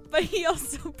was, but he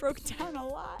also broke down a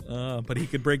lot. But he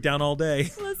could break down all day.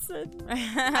 Listen,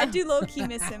 I do low-key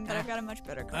miss him, but I've got a much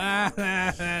better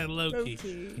car.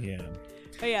 Low-key. Yeah.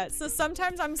 But yeah, so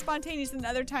sometimes I'm spontaneous, and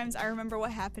other times I remember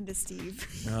what happened to Steve.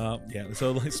 Yeah.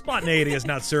 So like, spontaneity has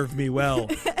not served me well.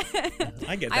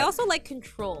 I get that. I also like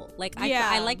control. Like Yeah.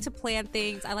 I like to plan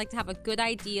things. I like to have a good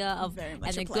idea of Very much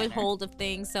and a a good planner. hold of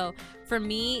things. So for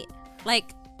me,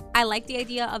 Like, I like the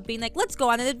idea of being like, let's go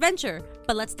on an adventure,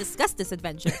 but let's discuss this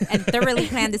adventure and thoroughly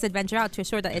plan this adventure out to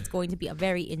assure that it's going to be a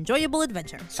very enjoyable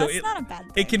adventure. So That's not a bad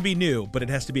thing. It can be new, but it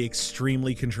has to be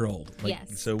extremely controlled.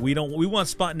 Yes. So we want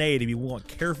spontaneity. We want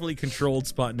carefully controlled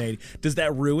spontaneity. Does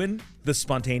that ruin the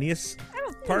spontaneous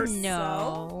part?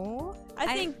 No.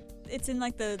 I think it's in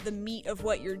like the meat of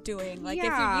what you're doing. Like if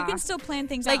Yeah. you can still plan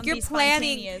things out Like and you're be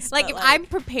planning, spontaneous, like but, if I'm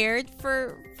prepared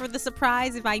for the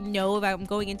surprise, if I know if I'm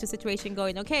going into a situation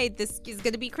going, okay, this is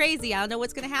going to be crazy. I don't know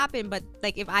what's going to happen. But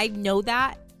like if I know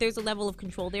that, there's a level of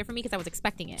control there for me because I was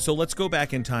expecting it. So let's go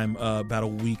back in time about a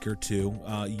week or two.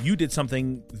 You did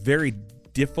something very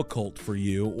difficult for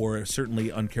you, or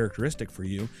certainly uncharacteristic for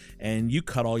you, and you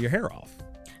cut all your hair off.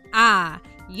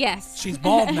 Yes. She's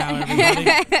bald now,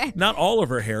 everybody. Not all of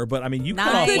her hair, but I mean, you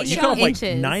cut off like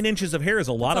 9 inches of hair is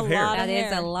a lot of hair. That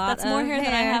is a lot. That's more hair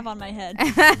than I have on my head.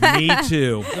 Me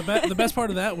too. The best part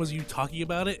of that was you talking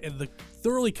about it and the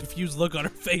thoroughly confused look on her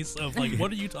face of like,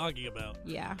 what are you talking about?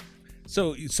 Yeah.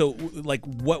 So like,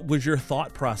 what was your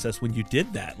thought process when you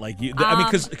did that? Like, I mean,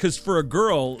 because for a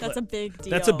girl, That's a big deal.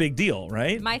 That's a big deal,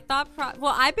 right? My thought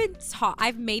well,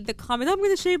 I've made the comment, I'm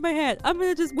going to shave my head. I'm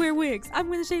going to just wear wigs. I'm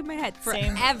going to shave my head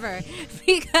forever.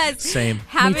 Because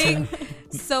having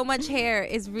so much hair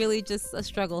is really just a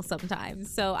struggle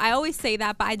sometimes. So I always say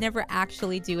that, but I never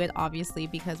actually do it, obviously,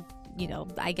 because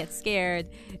I get scared,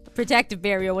 protective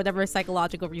barrier, whatever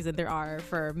psychological reason there are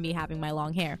for me having my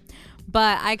long hair.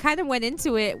 But I kind of went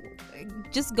into it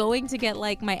just going to get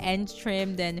like my ends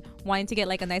trimmed and wanting to get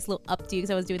like a nice little updo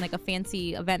because I was doing like a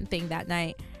fancy event thing that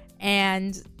night.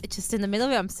 And just in the middle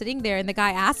of it, I'm sitting there and the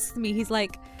guy asks me, he's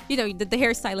like, the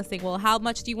hairstylist thing, well, how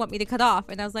much do you want me to cut off?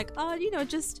 And I was like,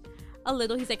 just a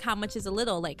little. He's like, how much is a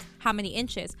little? Like, how many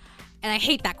inches? And I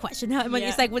hate that question. When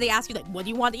it's like, when they ask you, like, what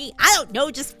do you want to eat? I don't know.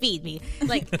 Just feed me.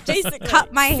 Like, just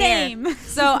cut my hair.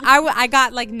 So I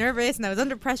got, like, nervous, and I was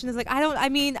under pressure. And it's like, I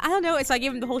don't know. And so I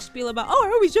gave him the whole spiel about, I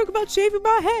always joke about shaving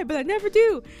my head, but I never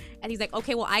do. And he's like,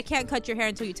 okay, well, I can't cut your hair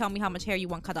until you tell me how much hair you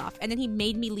want cut off. And then he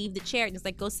made me leave the chair. And he's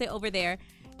like, go sit over there.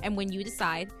 And when you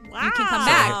decide, you can come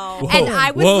back. Whoa, and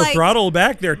I was like, throttle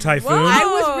back there, Typhoon. I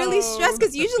was really stressed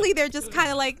because usually they're just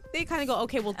kind of like, they kind of go,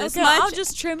 okay, well, this much. I'll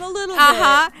just trim a little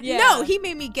bit. Yeah. No, he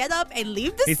made me get up and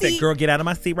leave the seat. He said, girl, get out of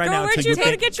my seat right now. Where'd you go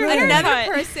to get your hair another cut?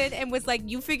 person and was like,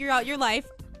 you figure out your life.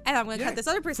 And I'm going to cut this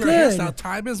other person. That's how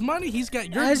time is money. You're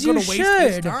going to waste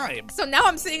his time. So now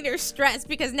I'm sitting there stressed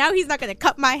because now he's not going to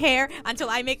cut my hair until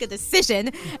I make a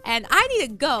decision. And I need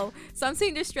to go. So I'm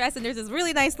sitting there stressed. And there's this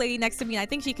really nice lady next to me. And I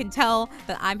think she can tell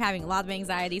that I'm having a lot of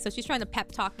anxiety. So she's trying to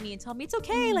pep talk me and tell me it's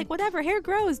okay. Like, whatever. Hair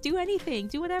grows. Do anything.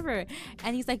 Do whatever.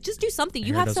 And he's like, just do something.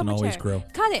 You have so much hair. Grow.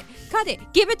 Cut it.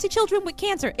 Give it to children with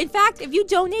cancer. In fact, if you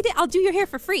donate it, I'll do your hair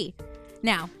for free.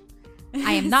 Now,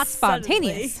 I am not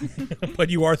spontaneous. But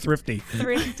you are thrifty.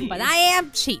 But I am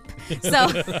cheap. So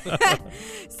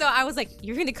so I was like,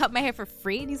 you're going to cut my hair for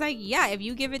free? And he's like, yeah, if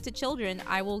you give it to children,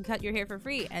 I will cut your hair for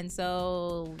free. And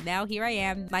so now here I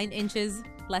am, 9 inches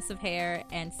less of hair,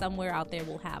 and somewhere out there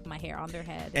will have my hair on their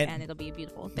head, and it'll be a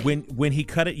beautiful thing. When he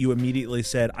cut it, you immediately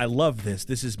said, I love this.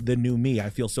 This is the new me. I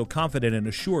feel so confident and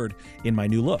assured in my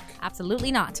new look.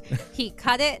 Absolutely not. He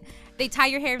cut it. They tie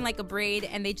your hair in like a braid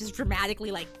and they just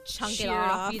dramatically like chunk it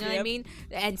off, you know what I mean?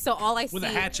 And so all I see with a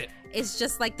hatchet is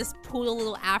just like this poodle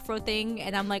little afro thing,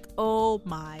 and I'm like, oh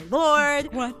my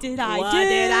Lord, what did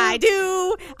I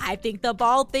do? I think the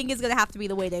bald thing is gonna have to be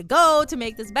the way to go to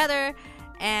make this better.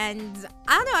 And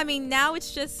I don't know, I mean, now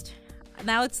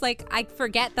it's like I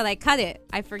forget that I cut it.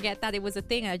 I forget that it was a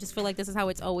thing. I just feel like this is how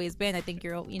it's always been. I think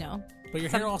But your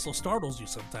hair also startles you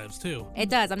sometimes too. It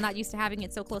does. I'm not used to having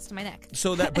it so close to my neck.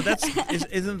 So that's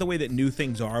isn't the way that new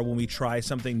things are. When we try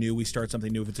something new, we start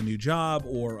something new. If it's a new job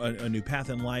or a new path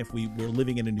in life, we're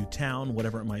living in a new town,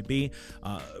 whatever it might be.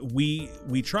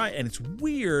 We try, and it's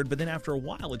weird. But then after a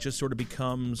while, it just sort of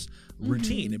becomes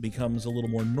routine. Mm-hmm. It becomes a little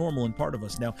more normal and part of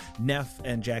us. Now, Neff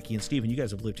and Jackie and Steven, you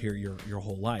guys have lived here your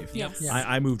whole life. Yes.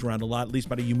 I moved around a lot. At least,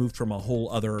 buddy, you moved from a whole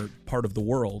other part of the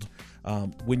world.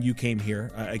 When you came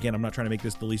here, again, I'm not trying to make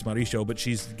this the Lise Marie show, but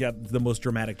she's got the most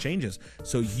dramatic changes.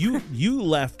 So you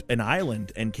left an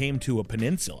island and came to a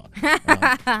peninsula.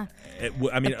 A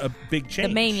big change.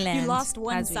 The mainland. You lost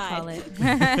one as side. We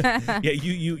call it. Yeah,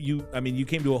 you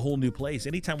came to a whole new place.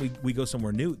 Anytime we go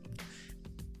somewhere new,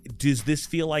 does this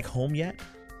feel like home yet?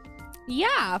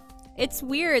 Yeah, it's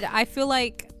weird. I feel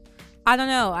like, I don't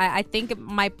know. I think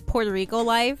my Puerto Rico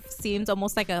life seems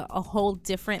almost like a whole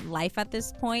different life at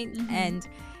this point. Mm-hmm. And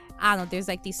I don't know, there's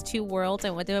like these two worlds.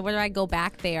 And whether I go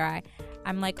back there,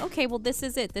 I'm like, okay, well, this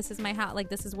is it. This is my house. Like,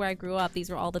 this is where I grew up. These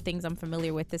are all the things I'm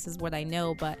familiar with. This is what I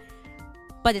know. But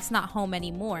it's not home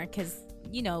anymore because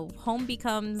home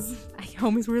becomes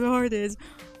home is where the heart is.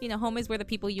 Home is where the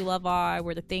people you love are,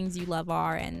 where the things you love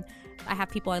are. And I have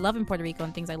people I love in Puerto Rico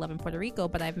and things I love in Puerto Rico,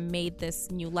 but I've made this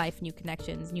new life, new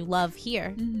connections, new love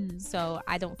here. So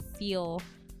I don't feel,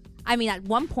 at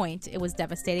one point it was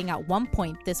devastating. At one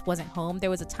point this wasn't home. There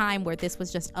was a time where this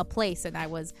was just a place and I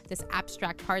was this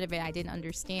abstract part of it. I didn't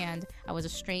understand. I was a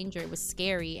stranger. It was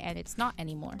scary, and it's not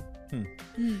anymore.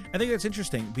 I think that's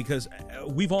interesting because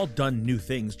we've all done new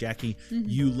things. Jackie,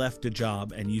 you left a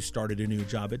job and you started a new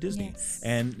job at Disney.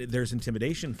 And there's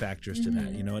intimidation factors to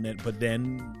that, but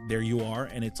then there you are,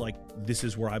 and it's like, this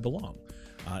is where I belong.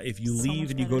 If you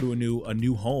leave and you go to a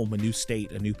new home, a new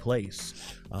state, a new place,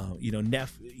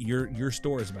 Neff, your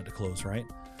store is about to close, right?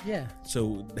 Yeah.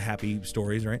 So happy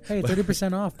stories, right? Hey,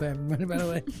 30% off, by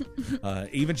the way.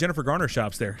 Even Jennifer Garner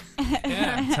shops there.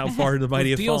 Yeah. That's how far the mighty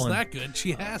have deal's fallen. That good,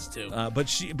 she has to.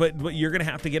 But you're gonna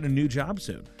have to get a new job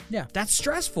soon. Yeah. That's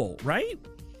stressful, right?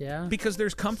 Yeah. Because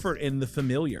there's comfort in the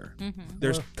familiar.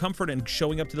 There's comfort in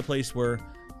showing up to the place where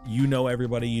you know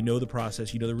everybody, you know the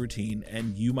process, you know the routine,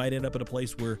 and you might end up at a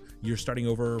place where you're starting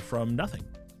over from nothing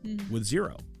with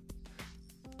zero.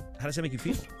 How does that make you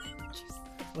feel?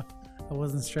 I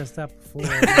wasn't stressed out before.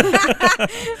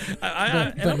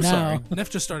 I'm now, sorry. Neff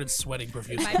just started sweating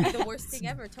profusely. It might be the worst thing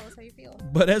ever. Tell us how you feel.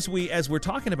 But as we're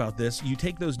talking about this, you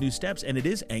take those new steps, and it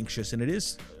is anxious, and it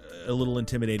is a little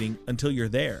intimidating until you're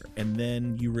there, and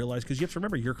then you realize, because you have to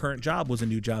remember, your current job was a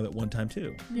new job at one time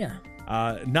too. Yeah.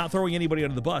 Not throwing anybody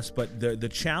under the bus, but the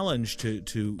challenge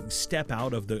to step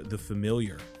out of the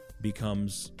familiar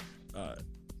becomes,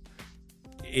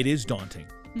 it is daunting,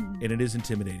 and it is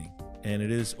intimidating, and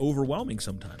it is overwhelming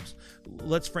sometimes.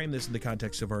 Let's frame this in the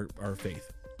context of our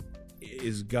faith.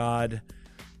 Is God,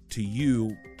 to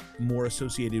you, more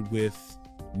associated with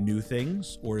new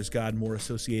things, or is God more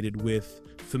associated with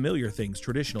familiar things,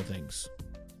 traditional things?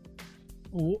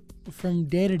 From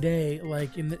day to day,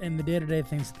 like in the day-to-day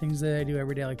things that I do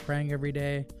every day, like praying every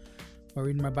day or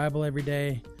reading my Bible every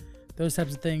day, those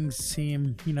types of things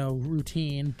seem,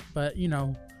 routine, but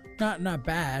not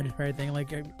bad or anything.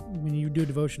 Like when you do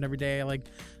devotion every day, like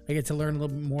I get to learn a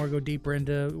little bit more, go deeper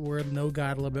into know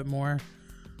God a little bit more.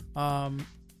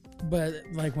 But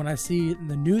like when I see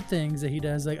the new things that he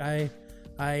does, like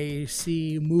I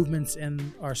see movements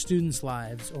in our students'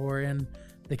 lives or in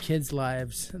the kids'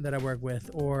 lives that I work with,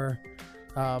 or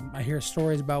I hear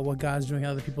stories about what God's doing in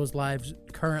other people's lives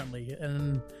currently,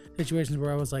 and situations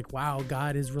where I was like, wow,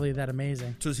 God is really that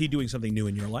amazing. So is he doing something new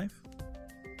in your life?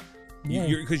 Yeah.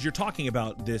 Because you're talking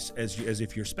about this as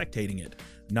if you're spectating it,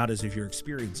 not as if you're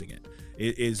experiencing it.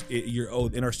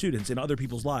 In our students, in other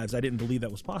people's lives, I didn't believe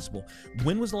that was possible.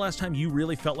 When was the last time you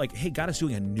really felt like, hey, God is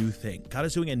doing a new thing? God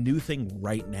is doing a new thing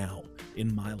right now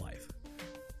in my life.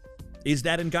 Is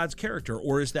that in God's character,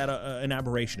 or is that an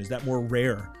aberration? Is that more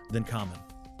rare than common?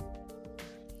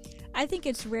 I think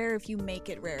it's rare if you make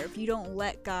it rare, if you don't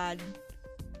let God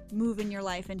move in your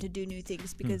life and to do new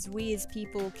things, because we as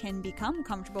people can become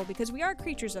comfortable, because we are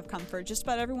creatures of comfort. Just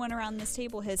about everyone around this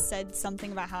table has said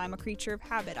something about how I'm a creature of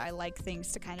habit. I like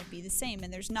things to kind of be the same,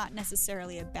 and there's not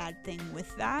necessarily a bad thing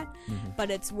with that,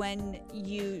 but it's when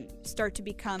you start to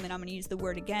become, and I'm going to use the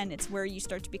word again, it's where you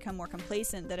start to become more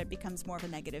complacent that it becomes more of a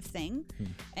negative thing,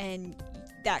 and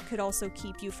that could also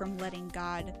keep you from letting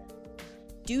God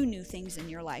do new things in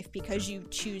your life because you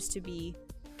choose to be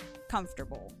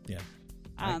comfortable. Yeah.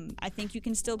 I think you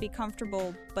can still be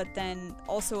comfortable, but then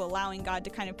also allowing God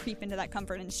to kind of creep into that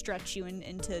comfort and stretch you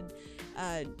and to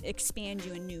expand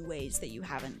you in new ways that you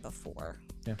haven't before.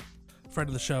 Yeah. Friend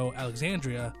of the show,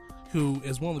 Alexandria, who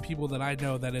is one of the people that I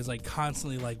know that is like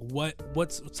constantly like,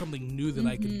 what's something new that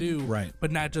I could do? Right.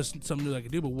 But not just something new that I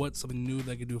could do, but what's something new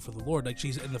that I could do for the Lord? Like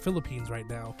she's in the Philippines right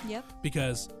now. Yep.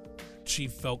 Because she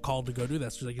felt called to go do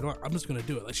that. So she's like, you know what? I'm just going to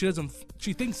do it. Like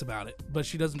she thinks about it, but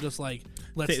she doesn't just like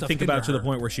let stuff think about it to her. the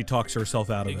point where she talks herself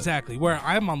out of it. Exactly. Where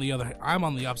I'm on the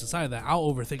opposite side of that. I'll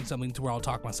overthink something to where I'll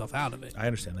talk myself out of it. I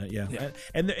understand that. Yeah.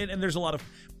 And there's a lot of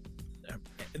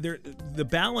the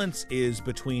balance is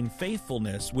between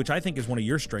faithfulness, which I think is one of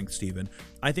your strengths, Stephen.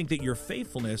 I think that your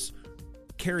faithfulness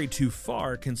carried too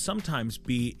far can sometimes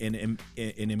be can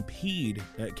impede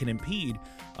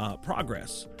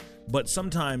progress, but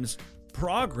sometimes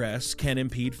progress can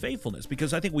impede faithfulness,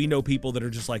 because I think we know people that are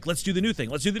just like, let's do the new thing,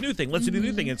 let's do the new thing, let's do the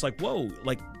new thing. And it's like, whoa,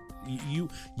 like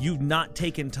you've not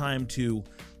taken time to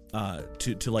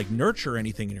like nurture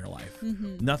anything in your life.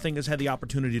 Nothing has had the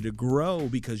opportunity to grow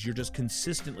because you're just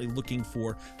consistently looking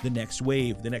for the next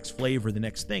wave, the next flavor, the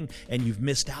next thing, and you've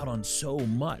missed out on so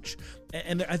much.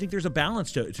 And I think there's a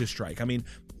balance to strike. I mean,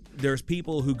 there's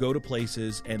people who go to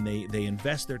places and they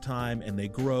invest their time and they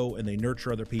grow and they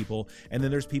nurture other people. And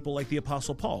then there's people like the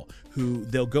Apostle Paul who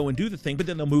they'll go and do the thing, but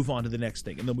then they'll move on to the next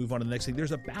thing and they'll move on to the next thing.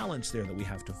 There's a balance there that we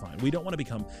have to find. We don't want to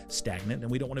become stagnant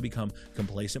and we don't want to become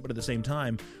complacent, but at the same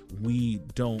time, we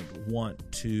don't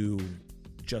want to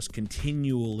just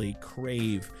continually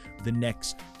crave the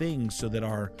next thing so that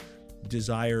our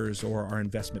desires or our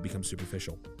investment becomes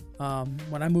superficial.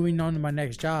 When I'm moving on to my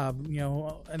next job,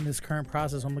 in this current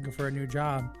process, I'm looking for a new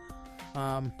job.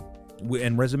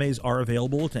 And resumes are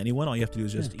available to anyone. All you have to do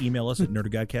is just email us at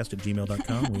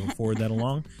nerdofgodcast@gmail.com. We'll forward that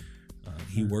along.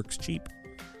 He works cheap.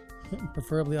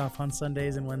 Preferably off on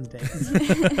Sundays and Wednesdays.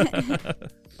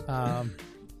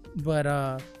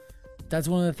 But that's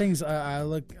one of the things I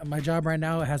look. My job right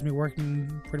now has me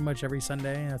working pretty much every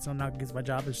Sunday. That's not because my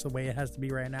job is just the way it has to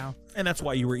be right now. And that's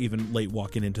why you were even late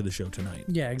walking into the show tonight.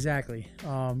 Yeah, exactly.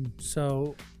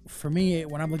 So for me,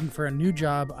 when I'm looking for a new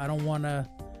job, I don't want to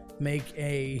make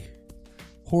a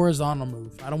horizontal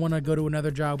move. I don't want to go to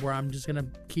another job where I'm just gonna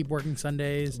keep working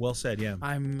Sundays. Well said. Yeah.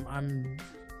 I'm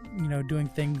doing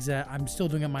things that I'm still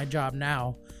doing at my job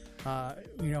now.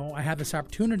 I have this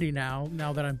opportunity now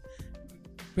that I'm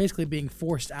basically being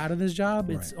forced out of this job.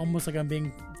 It's almost like I'm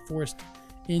being forced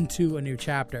into a new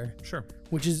chapter. Sure.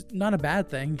 Which is not a bad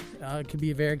thing. It could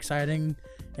be very exciting.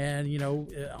 And,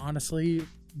 honestly,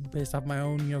 based off my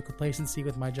own, complacency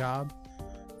with my job,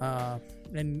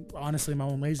 and honestly, my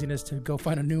own laziness to go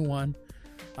find a new one,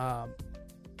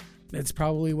 it's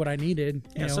probably what I needed.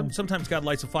 Yeah, sometimes God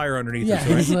lights a fire underneath us.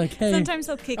 Right? He's like, hey, sometimes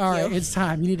he'll kick you. All right, it's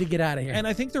time. You need to get out of here. And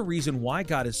I think the reason why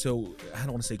God is so, I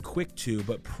don't want to say quick to,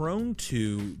 but prone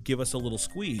to give us a little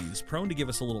squeeze, prone to give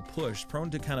us a little push, prone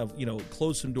to kind of,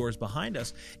 close some doors behind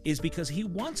us, is because he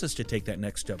wants us to take that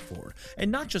next step forward.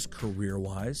 And not just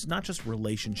career-wise, not just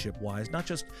relationship-wise, not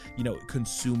just,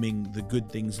 consuming the good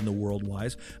things in the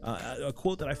world-wise. A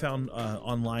quote that I found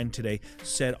online today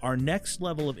said, "Our next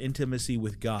level of intimacy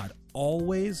with God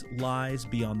always lies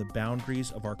beyond the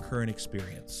boundaries of our current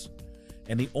experience.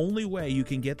 And the only way you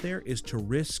can get there is to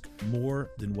risk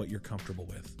more than what you're comfortable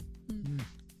with." Mm-hmm.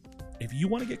 If you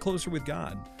want to get closer with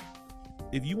God,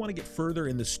 if you want to get further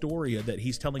in the story that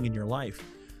he's telling in your life,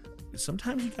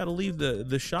 sometimes you got to leave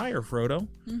the Shire, Frodo.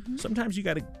 Mm-hmm. Sometimes you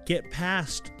got to get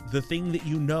past the thing that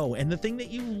you know and the thing that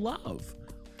you love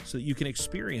so that you can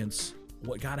experience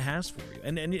what God has for you.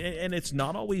 And it's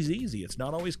not always easy. It's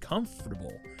not always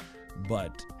comfortable.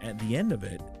 But at the end of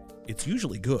it, it's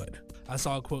usually good. I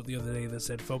saw a quote the other day that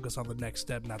said, "Focus on the next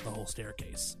step, not the whole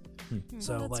staircase."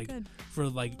 So, good. For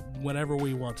whatever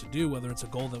we want to do, whether it's a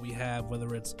goal that we have,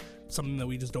 whether it's something that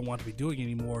we just don't want to be doing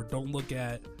anymore, don't look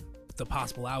at the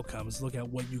possible outcomes. Look at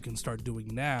what you can start doing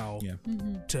now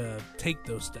to take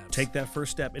those steps. Take that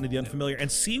first step into the unfamiliar and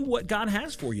see what God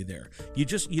has for you there. You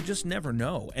just never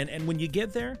know. And when you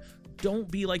get there,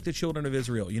 don't be like the children of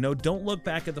Israel. Don't look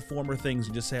back at the former things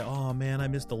and just say, "Oh man, I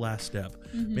missed the last step.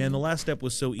 Man, the last step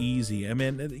was so easy." I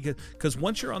mean, because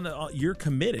once you're you're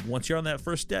committed. Once you're on that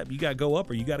first step, you got to go up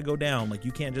or you got to go down. Like,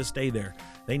 you can't just stay there.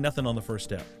 There ain't nothing on the first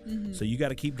step. So you got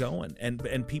to keep going.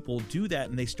 And people do that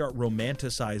and they start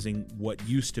romanticizing what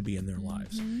used to be in their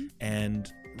lives.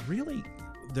 And really,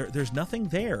 there's nothing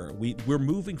there. We're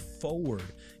moving forward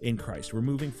in Christ. We're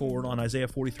moving forward on Isaiah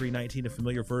 43:19, a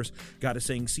familiar verse. God is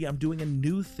saying, "See, I'm doing a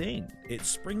new thing. It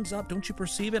springs up. Don't you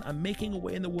perceive it? I'm making a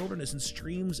way in the wilderness and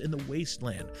streams in the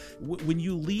wasteland." When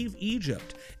you leave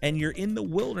Egypt and you're in the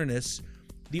wilderness,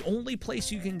 the only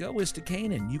place you can go is to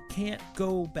Canaan. You can't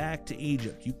go back to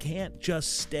Egypt. You can't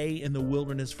just stay in the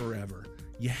wilderness forever.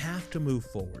 You have to move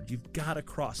forward. You've got to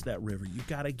cross that river. You've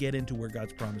got to get into where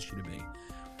God's promised you to be.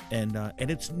 And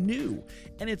it's new,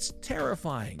 and it's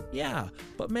terrifying, yeah.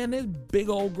 But man, there's big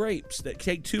old grapes that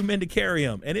take 2 men to carry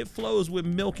them, and it flows with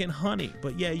milk and honey.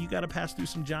 But yeah, you got to pass through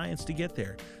some giants to get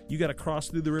there. You got to cross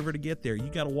through the river to get there. You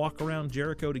got to walk around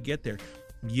Jericho to get there.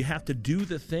 You have to do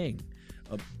the thing.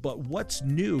 But what's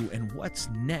new and what's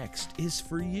next is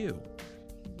for you.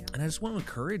 Yeah. And I just want to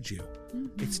encourage you.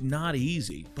 It's not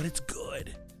easy, but it's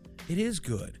good. It is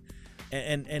good.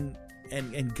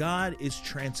 And God is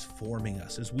transforming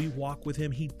us as we walk with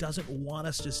him. He doesn't want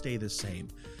us to stay the same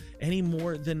any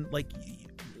more than,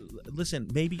 listen,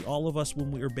 maybe all of us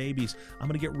when we were babies, I'm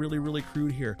going to get really, really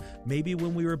crude here. Maybe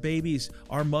when we were babies,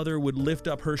 our mother would lift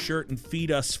up her shirt and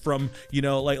feed us from,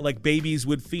 like babies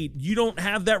would feed. You don't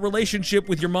have that relationship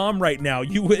with your mom right now.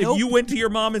 If you went to your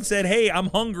mom and said, "Hey, I'm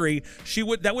hungry,"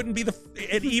 that wouldn't be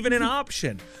even an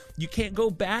option. You can't go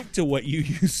back to what you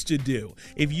used to do.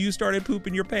 If you started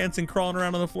pooping your pants and crawling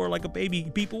around on the floor like a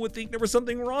baby, people would think there was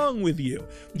something wrong with you.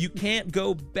 You can't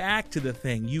go back to the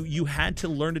thing. You had to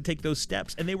learn to take those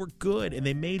steps, and they were good, and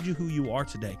they made you who you are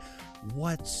today.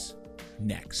 What's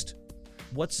next?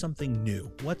 What's something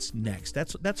new? What's next?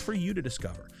 That's for you to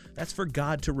discover. That's for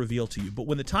God to reveal to you. But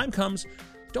when the time comes,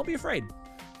 don't be afraid.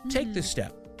 Take this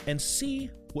step and see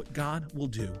what God will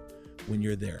do when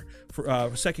you're there.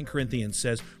 2 Corinthians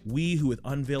says, we who with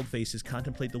unveiled faces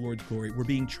contemplate the Lord's glory, we're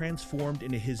being transformed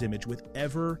into his image with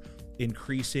ever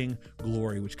increasing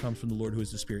glory, which comes from the Lord who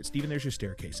is the Spirit. Stephen, there's your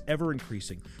staircase, ever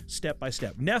increasing, step by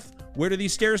step. Neff, where do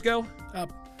these stairs go?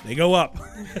 Up. They go up.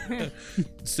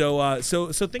 So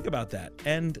think about that,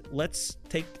 and let's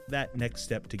take that next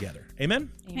step together.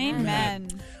 Amen? Amen.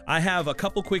 I have a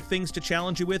couple quick things to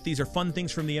challenge you with. These are fun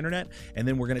things from the internet, and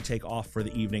then we're going to take off for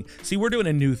the evening. See, we're doing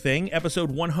a new thing.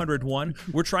 Episode 101.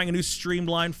 We're trying a new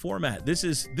streamlined format. This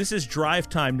is drive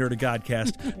time Nerd of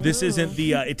Godcast. This isn't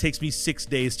the it takes me 6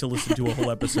 days to listen to a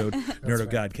whole episode Nerd of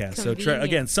Godcast. So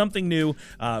again, something new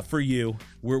for you.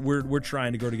 We're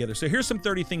trying to grow together. So here's some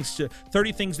 30 things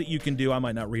that you can do. I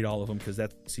might not read all of them because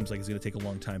that seems like it's going to take a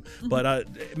long time. But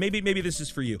maybe this is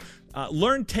for you.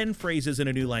 Learn 10 phrases in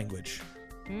a new language.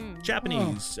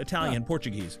 Japanese, Italian,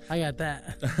 Portuguese. I got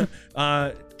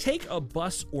that. Take a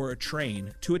bus or a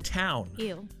train to a town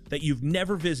that you've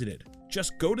never visited.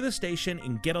 Just go to the station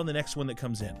and get on the next one that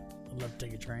comes in. I'd love to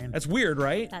take a train. That's weird,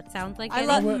 right? That sounds like I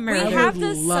love. We have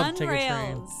the love to sun take a train.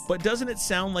 rails. But doesn't it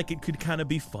sound like it could kind of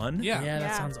be fun? Yeah.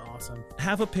 That sounds awesome.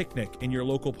 Have a picnic in your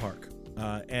local park.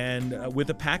 And with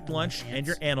a packed lunch and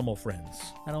your animal friends.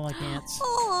 I don't like ants.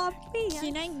 Oh,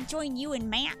 can I join you and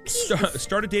Max?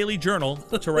 Start a daily journal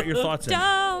to write your thoughts in.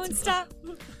 Don't stop.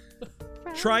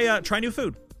 Try new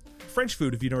food. French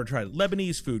food if you've never tried it.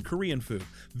 Lebanese food, Korean food.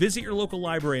 Visit your local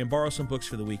library and borrow some books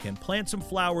for the weekend. Plant some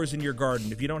flowers in your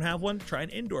garden. If you don't have one, try an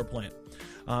indoor plant.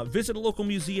 Visit a local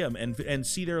museum and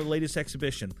see their latest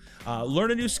exhibition.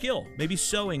 Learn a new skill, maybe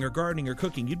sewing or gardening or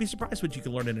cooking. You'd be surprised what you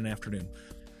can learn in an afternoon.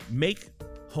 Make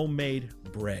homemade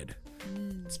bread.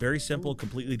 It's very simple,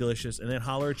 completely delicious, and then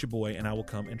holler at your boy, and I will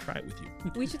come and try it with you.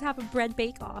 We should have a bread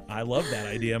bake-off. I love that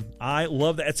idea. I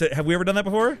love that. Have we ever done that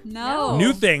before? No.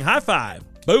 New thing. High five.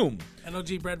 Boom.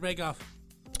 NOG Bread Bake-Off.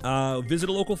 Visit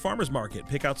a local farmer's market.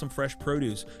 Pick out some fresh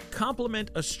produce.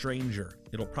 Compliment a stranger.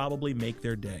 It'll probably make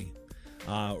their day.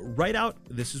 Write out,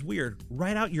 this is weird,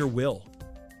 write out your will.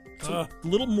 It's a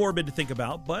little morbid to think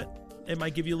about, but it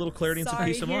might give you a little clarity and some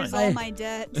peace of mind. Here's all my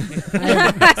debt.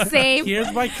 Same.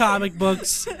 Here's my comic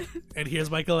books, and here's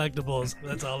my collectibles.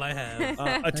 That's all I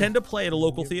have. Attend a play at a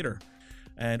local theater.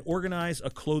 And organize a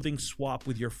clothing swap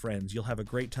with your friends. You'll have a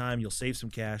great time. You'll save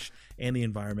some cash and the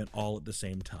environment all at the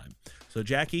same time. So,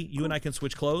 Jackie, you and I can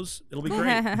switch clothes. It'll be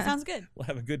great. Sounds good. We'll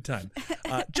have a good time.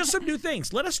 Just some new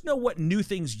things. Let us know what new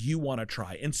things you want to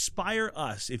try. Inspire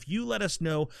us. If you let us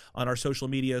know on our social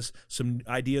medias some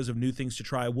ideas of new things to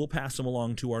try, we'll pass them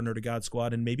along to our Nerd of God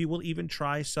squad, and maybe we'll even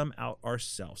try some out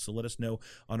ourselves. So let us know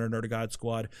on our Nerd of God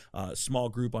squad small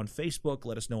group on Facebook.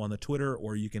 Let us know on the Twitter,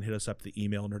 or you can hit us up the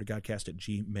email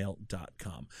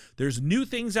nerdofgodcast@gmail.com. There's new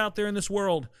things out there in this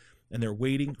world, and they're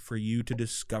waiting for you to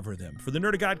discover them. For the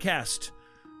Nerd of Godcast,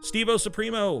 Steve-O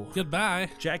Supremo. Goodbye.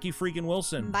 Jackie freaking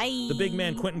Wilson. Bye. The big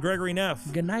man, Quentin Gregory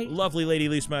Neff. Good night. Lovely lady,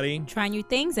 Lise Marie. Try new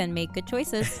things and make good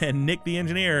choices. And Nick the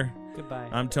engineer. Goodbye.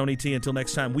 I'm Tony T. Until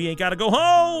next time, we ain't got to go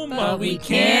home. But we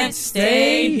can't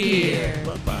stay here.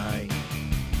 Bye-bye.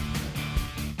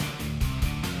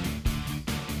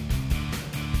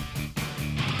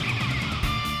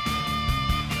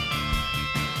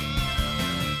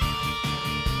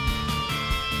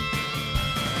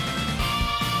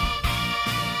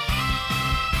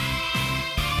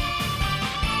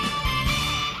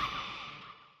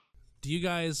 Do you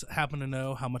guys happen to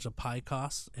know how much a pie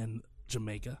costs in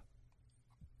Jamaica?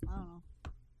 I don't know.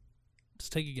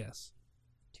 Just take a guess.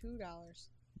 $2.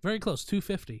 Very close,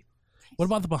 $2.50. What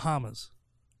about the Bahamas?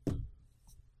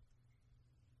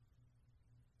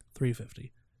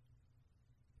 $3.50.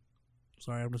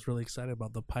 Sorry, I'm just really excited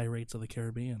about the Pirates of the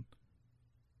Caribbean.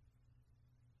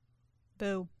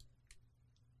 Boo.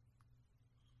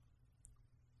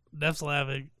 Neff's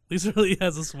laughing. Lisa really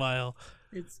has a smile.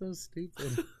 It's so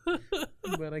stupid,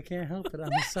 but I can't help it.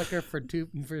 I'm a sucker for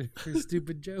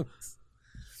stupid jokes.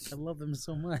 I love them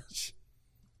so much.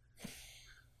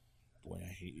 Boy,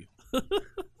 I hate you.